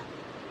ব্যাংকার না?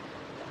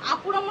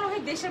 আপুরা মনে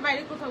হয় দেশের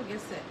বাইরে কোথাও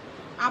গেছে।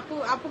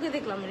 আপুকে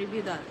দেখলাম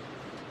রিভিউ দেওয়ার।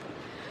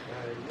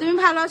 তুমি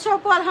ভালো আছো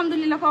আপু?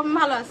 আলহামদুলিল্লাহ আমি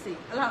ভালো আছি,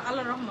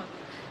 আল্লাহর রহমত।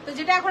 তো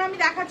যেটা এখন আমি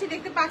দেখাচ্ছি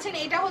দেখতে পাচ্ছেন,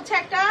 এটা হচ্ছে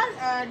একটা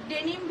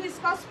ডেনিম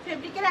ভিসকাস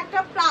ফেব্রিকের একটা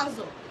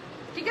প্লাজো,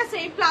 ঠিক আছে।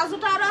 এই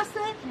প্লাজোটা আরো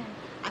আছে,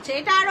 আচ্ছা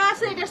এটা আরো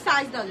আছে, এটার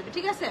সাইজ দেওয়া যাবে,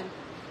 ঠিক আছে।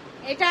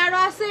 এটা আরো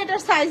আছে,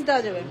 এটার সাইজ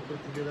দেওয়া যাবে।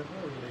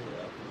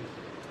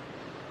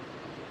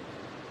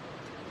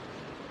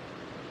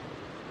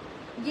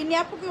 গিনি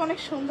আপুকে অনেক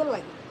সুন্দর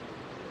লাগে।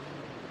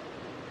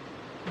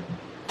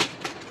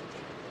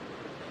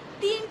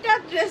 তিনটা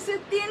ড্রেসে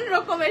 3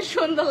 রকমের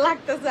সুন্দর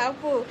লাগতেছে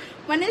আপু।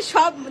 মানে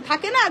সব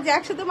থাকে না যে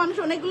একসাথে মানুষ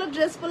অনেকগুলো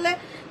ড্রেস পরলে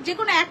যে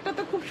কোনো একটা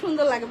তো খুব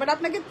সুন্দর লাগে, বাট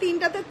আপনাকে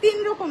 3টাতে 3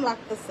 রকম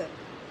লাগতেছে।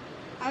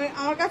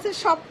 আমার কাছে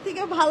সব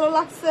থেকে ভালো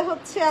লাগছে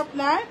হচ্ছে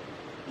আপনার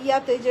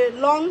ইয়াতে যে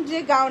লং যে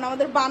গাউন,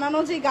 আমাদের বানানো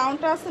যে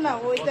গাউনটা আছে না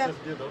ওইটা।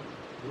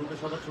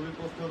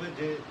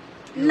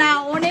 না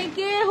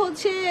অনেকে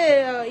হচ্ছে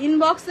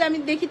ইনবক্সে আমি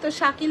দেখি তো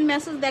শাকিল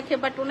মেসেজ দেখে,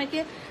 বাট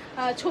অনেকে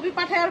ছবি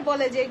পাঠায় আর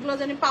বলে যে এগুলো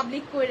জানি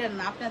পাবলিক করেন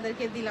না,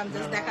 আপনাদেরকে দিলাম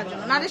জাস্ট দেখার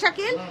জন্য। না রে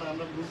শাকিল,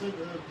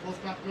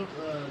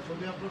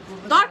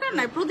 দরকার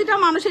নাই, প্রতিটা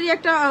মানুষেরই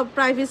একটা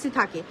প্রাইভেসি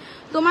থাকে।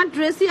 তোমার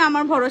ড্রেসই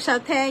আমার ভরসা।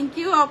 থ্যাংক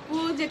ইউ আপু।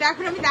 যেটা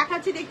এখন আমি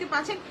দেখাচ্ছি দেখতে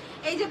পাচ্ছেন,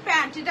 এই যে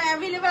প্যান্ট যেটা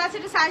অ্যাভেলেবেল আছে,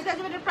 এটা সাইজ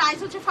আছে, এটার প্রাইস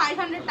হচ্ছে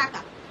 500 টাকা,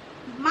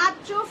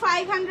 মাত্র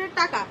 500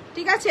 টাকা,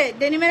 ঠিক আছে।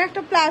 ডেনিমের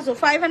একটা প্লাজো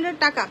 500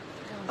 টাকা।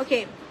 ওকে,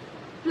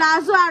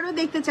 প্লাজো আরো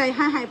দেখতে চাই।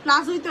 হ্যাঁ হ্যাঁ,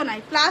 প্লাজোই তো নাই,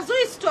 palazzo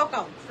stock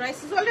out,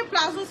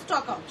 palazzo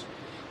stock out.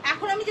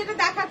 এখন আমি যেটা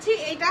দেখাচ্ছি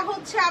এটা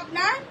হচ্ছে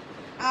আপনার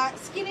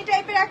স্কিনি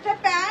টাইপের একটা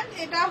প্যান্ট।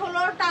 এটা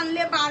হলো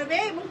টানলে বাড়বে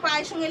এবং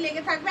পায়ের সঙ্গে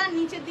লেগে থাকবে, আর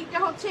নিচের দিকটা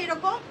হচ্ছে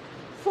এরকম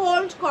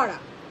ফোল্ড করা,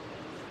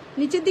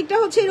 নিচের দিকটা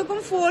হচ্ছে এরকম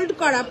ফোল্ড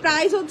করা।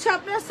 প্রাইস হচ্ছে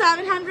আপনার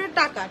 700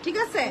 টাকা, ঠিক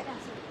আছে।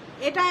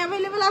 এটা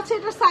অ্যাভেলেবেল আছে,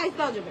 এটার সাইজ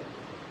দেওয়া যাবে,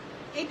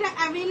 এটা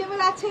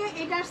অ্যাভেলেবেল আছে,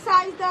 এটার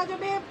সাইজ দেওয়া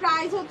যাবে।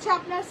 প্রাইস হচ্ছে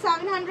আপনার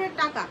 700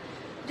 টাকা।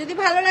 যদি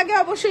ভালো লাগে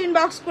অবশ্যই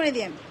ইনবক্স করে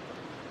দিন।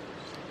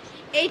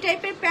 এই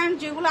টাইপের প্যান্ট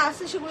যেগুলো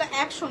আছে সেগুলো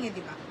একসঙ্গে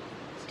দিবা,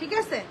 ঠিক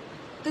আছে।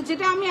 তো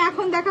যেটা আমি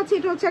এখন দেখাচ্ছি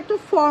এটা হচ্ছে একটা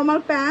ফর্মাল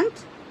প্যান্ট,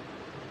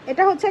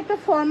 এটা হচ্ছে একটা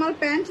ফর্মাল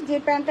প্যান্ট, যে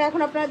প্যান্টটা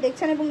এখন আপনারা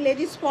দেখছেন। এবং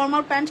লেডিস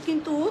ফর্মাল প্যান্ট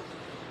কিন্তু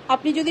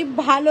আপনি যদি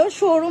ভালো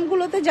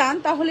শোরুমগুলোতে যান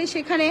তাহলে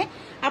সেখানে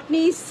আপনি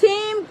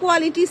same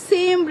quality,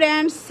 same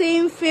brand,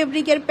 same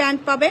ফেব্রিকের প্যান্ট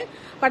পাবেন,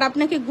 বাট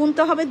আপনাকে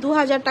গুনতে হবে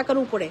 2000 টাকার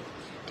উপরে,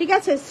 ঠিক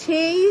আছে।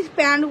 সেই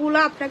প্যান্টগুলো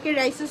আপনাকে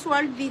রাইসেস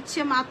ওয়ার্ল্ড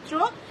দিচ্ছে মাত্র,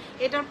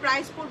 এটার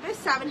প্রাইস পড়বে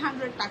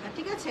 700 টাকা,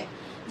 ঠিক আছে।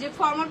 যে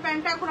ফর্মাল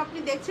প্যান্টটা এখন আপনি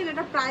দেখছেন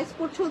এটা প্রাইস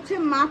পড়ছে হচ্ছে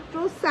মাত্র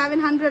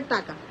 700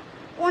 টাকা,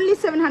 অনলি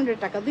 700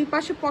 টাকা। দুই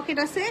পাশে পকেট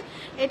আছে।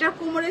 এটার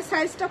কোমরের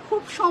সাইজটা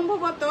খুব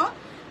সম্ভবত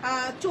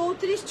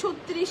 34,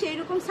 36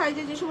 এইরকম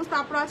সাইজে যে সমস্ত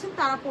আপুরা আছেন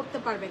তারা পড়তে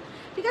পারবেন,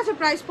 ঠিক আছে।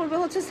 প্রাইস পড়বে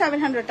হচ্ছে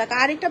 700 টাকা।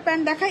 আরেকটা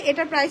প্যান্ট দেখাই,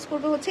 এটার প্রাইস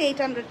পড়বে হচ্ছে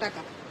 800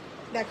 টাকা।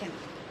 দেখেন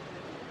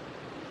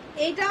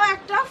এইটাও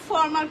একটা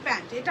ফর্মাল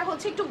প্যান্ট, এটা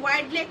হচ্ছে একটু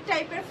ওয়াইড লেগ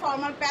টাইপের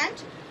ফর্মাল প্যান্ট।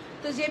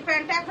 তো যে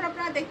প্যান্টটা এখন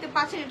আপনারা দেখতে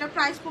পাচ্ছেন এটা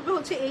প্রাইস পড়বে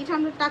হচ্ছে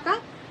 800 টাকা।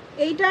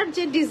 এইটার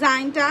যে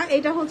ডিজাইনটা,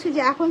 এটা হচ্ছে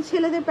যে এখন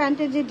ছেলেদের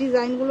প্যান্টের যে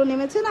ডিজাইনগুলো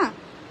নেমেছে না,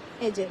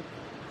 এই যে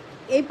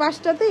এই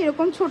পাশটাতে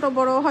এরকম ছোট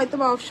বড় হয়তো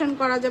বা অপশন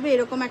করা যাবে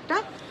এরকম একটা।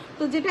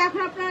 তো যেটা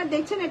এখন আপনারা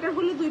দেখছেন এটার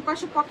হলো দুই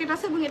পাশে পকেট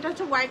আছে এবং এটা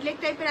হচ্ছে ওয়াইড লেগ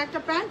টাইপের একটা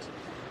প্যান্ট,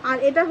 আর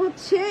এটা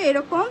হচ্ছে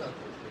এরকম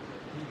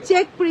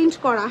চেক প্রিন্ট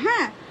করা।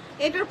 হ্যাঁ,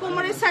 এটার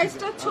কোমরের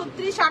সাইজটা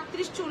 36,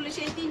 38, 40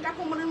 এই তিনটা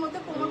কোমরের মধ্যে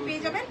কোমর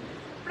পেয়ে যাবেন।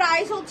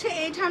 প্রাইস হচ্ছে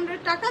 800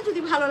 টাকা।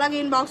 যদি ভালো লাগে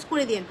ইনবক্স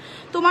করে দিন।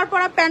 তোমার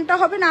পরা প্যান্টটা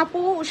হবে না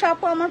আপু, উষা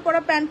আপু আমার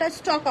পরা প্যান্টটা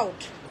স্টক আউট।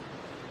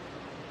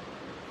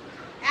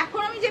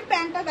 এখন আমি যে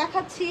প্যান্টটা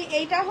দেখাচ্ছি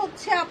এইটা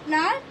হচ্ছে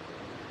আপনার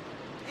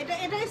এটা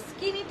এটা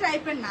স্কিনি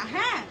টাইপের না,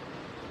 হ্যাঁ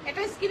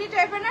এটা স্কিনি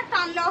টাইপের না,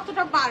 টানলে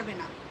অতটা বাড়বে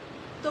না।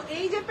 তো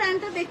এই যে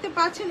প্যান্টটা দেখতে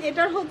পাচ্ছেন,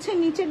 এটার হচ্ছে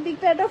নিচের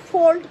দিকটা এটা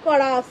ফোল্ড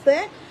করা আছে,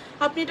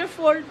 আপনি এটা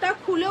ফোল্ডটা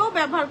খুলেও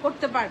ব্যবহার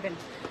করতে পারবেন।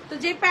 তো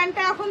যে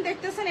প্যান্টটা এখন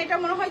দেখতেছেন এটা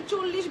মনে হয়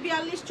 40,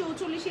 42,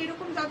 44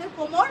 এরকম যাদের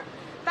কোমর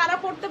তারা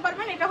পরতে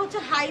পারবেন। এটা হচ্ছে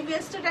হাই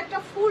ওয়েস্টেড একটা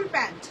ফুল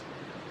প্যান্ট,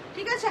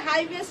 ঠিক আছে,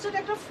 হাই ওয়েস্টেড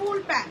একটা ফুল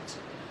প্যান্ট।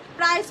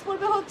 প্রাইস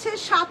পড়বে হচ্ছে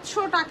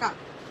 700 টাকা,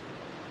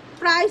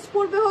 প্রাইস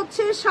পড়বে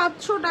হচ্ছে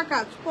 700 টাকা।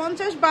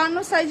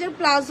 50-52 সাইজের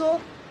প্লাজো,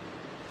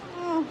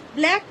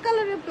 ব্ল্যাক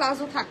কালারের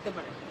প্লাজো থাকতে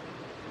পারে।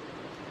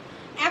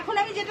 এখন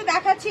আমি যেটা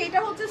দেখাচ্ছি এটা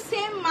হচ্ছে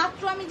সেম,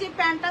 মাত্র আমি যে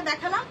প্যান্টটা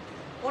দেখালাম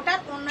ওটার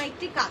অন্য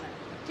একটি কালার,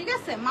 ঠিক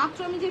আছে, মাত্র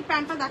আমি যে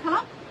প্যান্টটা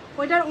দেখালাম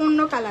ওইটার অন্য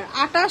কালার।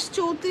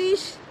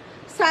 28-34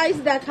 সাইজ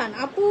দেখান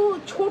আপু।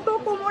 ছোট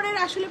কোমরের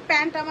আসলে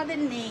প্যান্ট আমাদের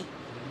নেই,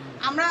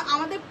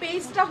 আমাদের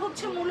পেজটা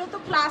হচ্ছে মূলত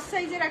প্লাস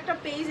সাইজের একটা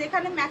পেজ।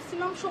 এখানে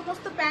ম্যাক্সিমাম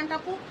সমস্ত প্যান্ট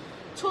আপু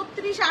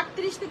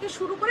 36-38 থেকে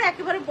শুরু করে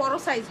একেবারে বড়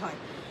সাইজ হয়।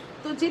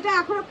 তো যেটা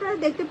এখন আপনারা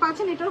দেখতে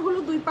পাচ্ছেন এটার হলো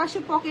দুই পাশে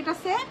পকেট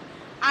আছে।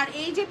 আর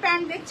এই যে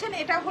প্যান্ট দেখছেন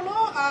এটা হলো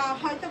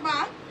হয়তো বা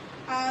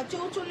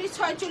 44,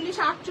 46,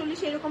 48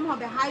 এরকম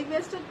হবে। হাই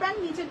ওয়েস্টেড প্যান্ট,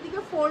 নিচের দিকে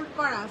ফোল্ড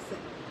করা আছে।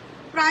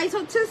 প্রাইস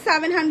হচ্ছে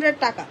 700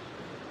 টাকা।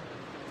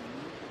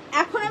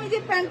 এখন আমি যে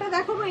প্যান্টটা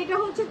দেখাবো এটা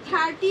হচ্ছে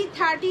 30,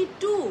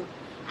 32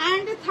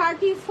 অ্যান্ড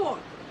 34,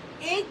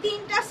 এই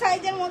তিনটা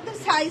সাইজের মধ্যে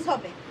সাইজ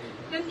হবে।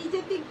 এটা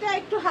নিচের দিকটা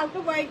একটু হালকা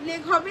ওয়াইড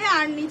লেগ হবে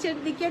আর নিচের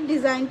দিকে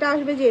ডিজাইনটা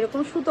আসবে যে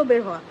এরকম সুতো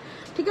বের হওয়া,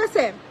 ঠিক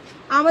আছে।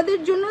 আমাদের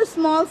জন্য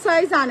স্মল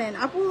সাইজ আনেন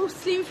আপু,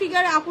 স্লিম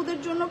ফিগার আপুদের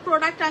জন্য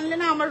প্রোডাক্ট আনলে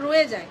না আমার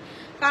রয়ে যায়,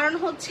 কারণ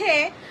হচ্ছে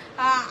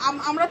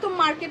আমরা তো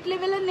মার্কেট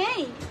লেভেলে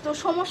নেই। তো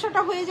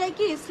সমস্যাটা হয়ে যায়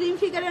কি, স্লিম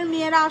ফিগারের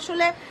মেয়েরা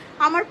আসলে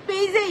আমার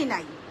পেজেই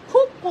নাই,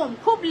 খুব কম,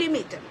 খুব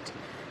লিমিটেড।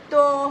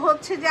 তো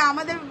হচ্ছে যে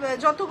আমাদের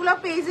যতগুলো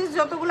পেজেস,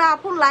 যতগুলো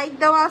আপুর লাইক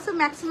দেওয়া আছে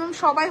ম্যাক্সিমাম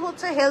সবাই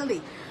হচ্ছে হেলদি।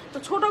 তো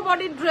ছোট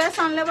বডির ড্রেস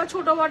আনলে বা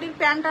ছোট বডির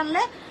প্যান্ট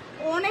আনলে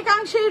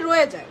অনেকাংশেই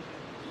রয়ে যায়।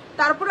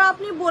 তারপরে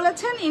আপনি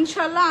বলেছেন,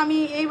 ইনশাল্লাহ আমি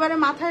এইবারে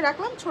মাথায়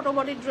রাখলাম ছোট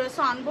বডির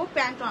ড্রেসও আনবো,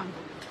 প্যান্টও আনবো,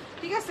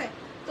 ঠিক আছে।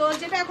 তো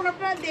যেটা এখন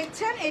আপনারা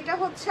দেখছেন এটা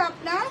হচ্ছে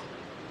আপনার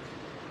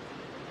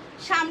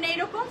সামনে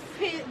এরকম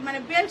মানে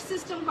বেল্ট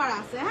সিস্টেম করা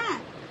আছে, হ্যাঁ।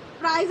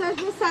 প্রাইস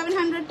আসবে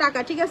 700 টাকা,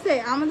 ঠিক আছে।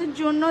 আমাদের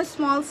জন্য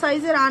স্মল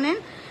সাইজের আনেন,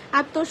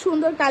 এত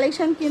সুন্দর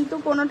কালেকশন কিন্তু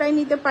কোনোটাই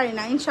নিতে পারি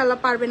না, ইনশাল্লাহ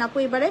পারবেন আপু।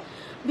 এবারে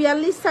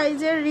 42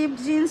 সাইজের রিপ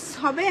জিন্স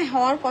হবে,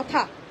 হওয়ার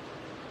কথা,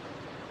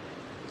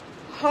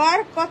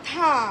 হওয়ার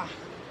কথা।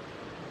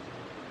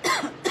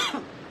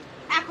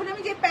 এখন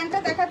আমি যে প্যান্টটা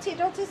দেখাচ্ছি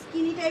এটা হচ্ছে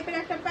স্কিনি টাইপের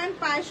একটা প্যান্ট,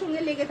 পায়ের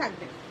সঙ্গে লেগে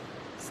থাকবে,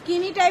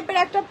 স্কিনি টাইপের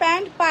একটা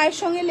প্যান্ট পায়ের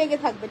সঙ্গে লেগে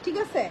থাকবে, ঠিক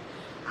আছে।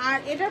 আর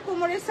এটার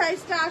কোমরের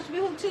সাইজটা আসবে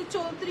হচ্ছে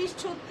 34,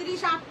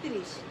 36,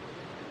 38,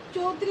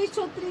 34,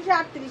 36,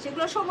 38,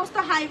 এগুলো সমস্ত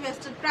হাই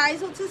ওয়েস্টেড। প্রাইস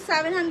হচ্ছে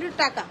 700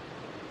 টাকা।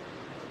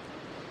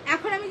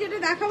 এখন আমি যেটা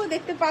দেখাবো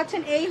দেখতে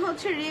পাচ্ছেন এই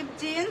হচ্ছে রিপ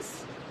জিন্স,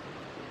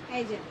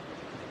 এই যে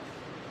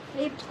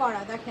রিপড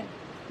করা, দেখেন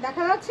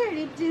দেখা যাচ্ছে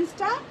রিপ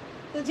জিন্সটা।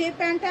 তো যে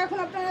প্যান্টটা এখন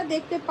আপনারা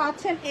দেখতে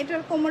পাচ্ছেন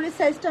এটার কোমরের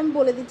সাইজটা আমি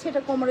বলে দিচ্ছি,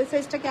 এটা কোমরের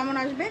সাইজটা কেমন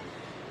আসবে।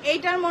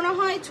 এইটার মনে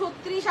হয়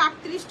 36,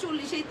 38,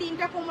 40 এই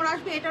তিনটা কোমর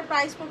আসবে। এটার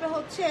প্রাইস পড়বে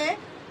হচ্ছে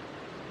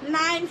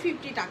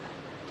 950 টাকা,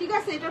 ঠিক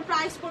আছে। এটার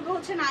প্রাইস পড়বে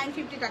হচ্ছে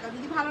 950 টাকা।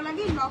 যদি ভালো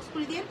লাগে ইনবক্স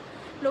করে দিন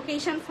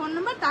লোকেশন, ফোন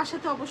নাম্বার, তার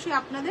সাথে অবশ্যই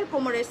আপনাদের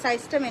কোমরের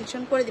সাইজটা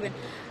মেনশন করে দিবেন।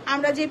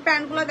 আমরা যে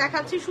প্যান্টগুলো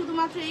দেখাচ্ছি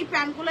শুধুমাত্র এই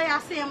প্যান্টগুলোই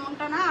আছে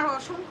এমনটা না, আর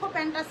অসংখ্য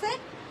প্যান্ট আছে।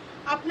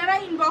 আপনারা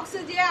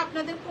ইনবক্সে যেয়ে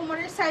আপনাদের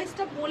কোমরের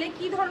সাইজটা বলে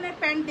কি ধরনের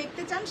প্যান্ট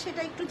দেখতে চান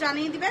সেটা একটু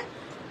জানিয়ে দিবেন।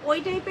 ওই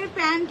টাইপের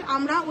প্যান্ট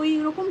আমরা ওই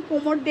রকম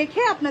কোমর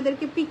দেখে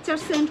আপনাদেরকে পিকচার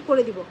সেন্ড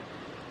করে দিব।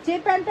 যে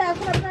প্যান্টটা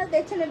এখন আপনারা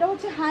দেখছেন এটা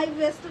হচ্ছে হাই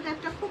ওয়েস্টেড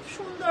একটা খুব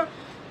সুন্দর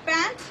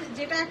প্যান্ট,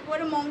 যেটা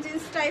একবারে মম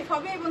জিন্স টাইপ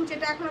হবে। এবং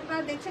যেটা এখন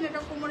আপনারা দেখছেন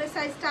এটা কোমরের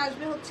সাইজটা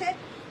আসবে হচ্ছে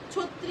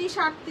 36,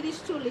 38,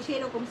 40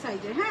 এরকম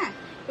সাইজের, হ্যাঁ।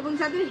 এবং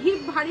যাদের হিপ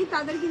ভারী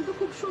তাদের কিন্তু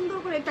খুব সুন্দর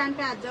করে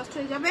প্যান্টটা অ্যাডজাস্ট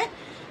হয়ে যাবে।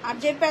 আর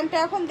যে প্যান্টটা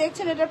এখন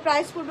দেখছেন এটার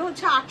প্রাইস পড়বে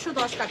হচ্ছে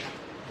 810 টাকা।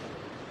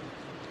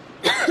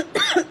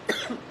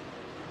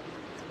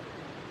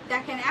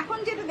 দেখেন এখন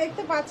যেটা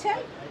দেখতে পাচ্ছেন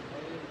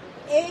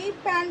এই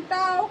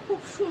প্যান্টটাও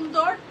খুব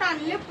সুন্দর,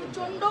 টানলে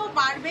প্রচন্ড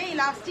বাড়বে,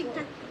 ইলাস্টিক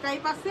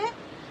টাইপ আছে।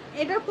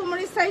 এটার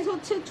কোমরের সাইজ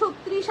হচ্ছে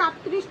 36,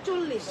 38,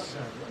 40,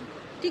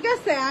 ঠিক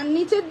আছে। আর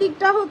নিচের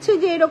দিকটা হচ্ছে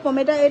যে এরকম,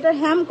 এটা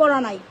হ্যাম করা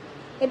নাই,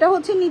 এটা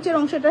হচ্ছে নিচের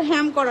অংশ, এটা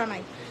হ্যাম করা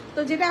নাই। তো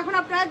যেটা এখন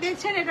আপনারা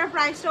দেখছেন এটার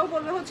প্রাইসটাও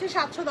পড়বে হচ্ছে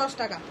 710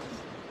 টাকা।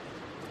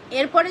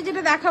 এরপরে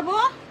যেটা দেখাবো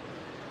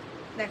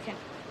দেখেন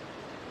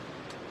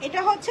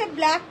এটা হচ্ছে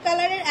ব্ল্যাক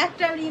কালারের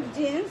একটা রিপ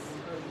জিন্স,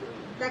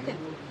 দেখেন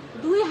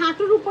দুই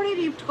হাঁটুর উপরে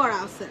রিপ্ট করা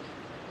আছে,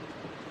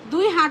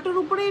 দুই হাঁটুর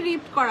উপরে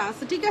রিপ্ট করা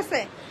আছে, ঠিক আছে।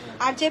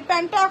 আর যে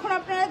প্যান্টটা এখন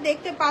আপনারা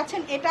দেখতে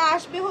পাচ্ছেন এটা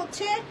আসবে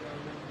হচ্ছে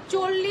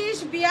 40,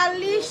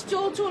 42,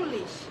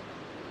 44,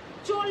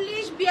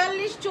 40,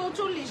 42,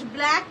 44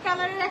 ব্ল্যাক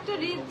কালারের একটা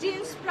রিপ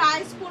জিন্স।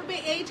 প্রাইস পড়বে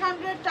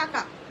 800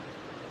 টাকা,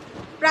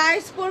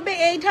 প্রাইস পড়বে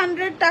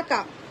 800 টাকা।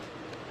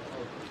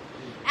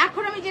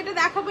 এখন আমি যেটা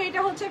দেখাবো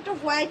এটা হচ্ছে একটা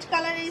হোয়াইট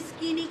কালারের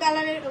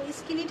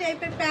স্কিনি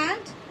টাইপের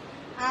প্যান্ট।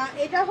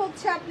 এটা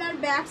হচ্ছে আপনার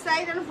ব্যাক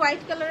সাইড আর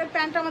হোয়াইট কালারের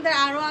প্যান্ট আমাদের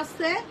আরো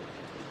আছে,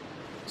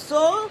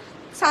 সো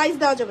সাইজ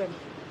দেওয়া যাবে।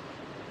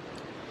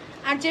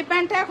 আর যে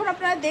প্যান্টটা এখন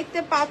আপনারা দেখতে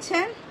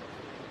পাচ্ছেন,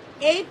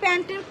 এই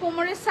প্যান্টের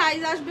কোমরের সাইজ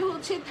আসবে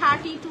হচ্ছে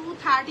 32,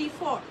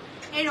 34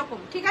 এরকম,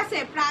 ঠিক আছে।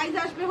 প্রাইস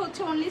আসবে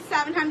হচ্ছে অনলি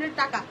 700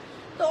 টাকা।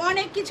 তো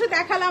অনেক কিছু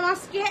দেখালাম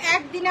আজকে,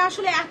 একদিনে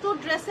আসলে এত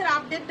ড্রেসের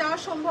আপডেট দেওয়া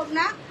সম্ভব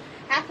না,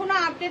 এখনো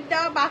আপডেট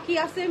দেওয়া বাকি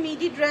আছে।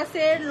 মিডি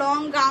ড্রেসের, লং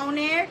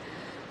গাউনের,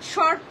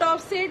 শর্ট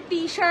টপসের,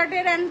 টি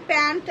শার্টের অ্যান্ড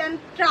প্যান্ট অ্যান্ড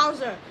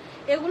ট্রাউজার,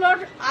 এগুলোর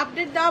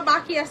আপডেট দেওয়া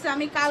বাকি আছে।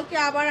 আমি কালকে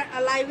আবার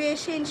লাইভে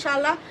এসে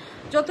ইনশাল্লাহ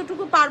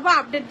যতটুকু পারবো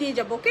আপডেট দিয়ে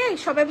যাবো। ওকে,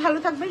 সবাই ভালো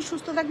থাকবেন,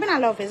 সুস্থ থাকবেন,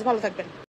 আল্লাহ হাফেজ, ভালো থাকবেন।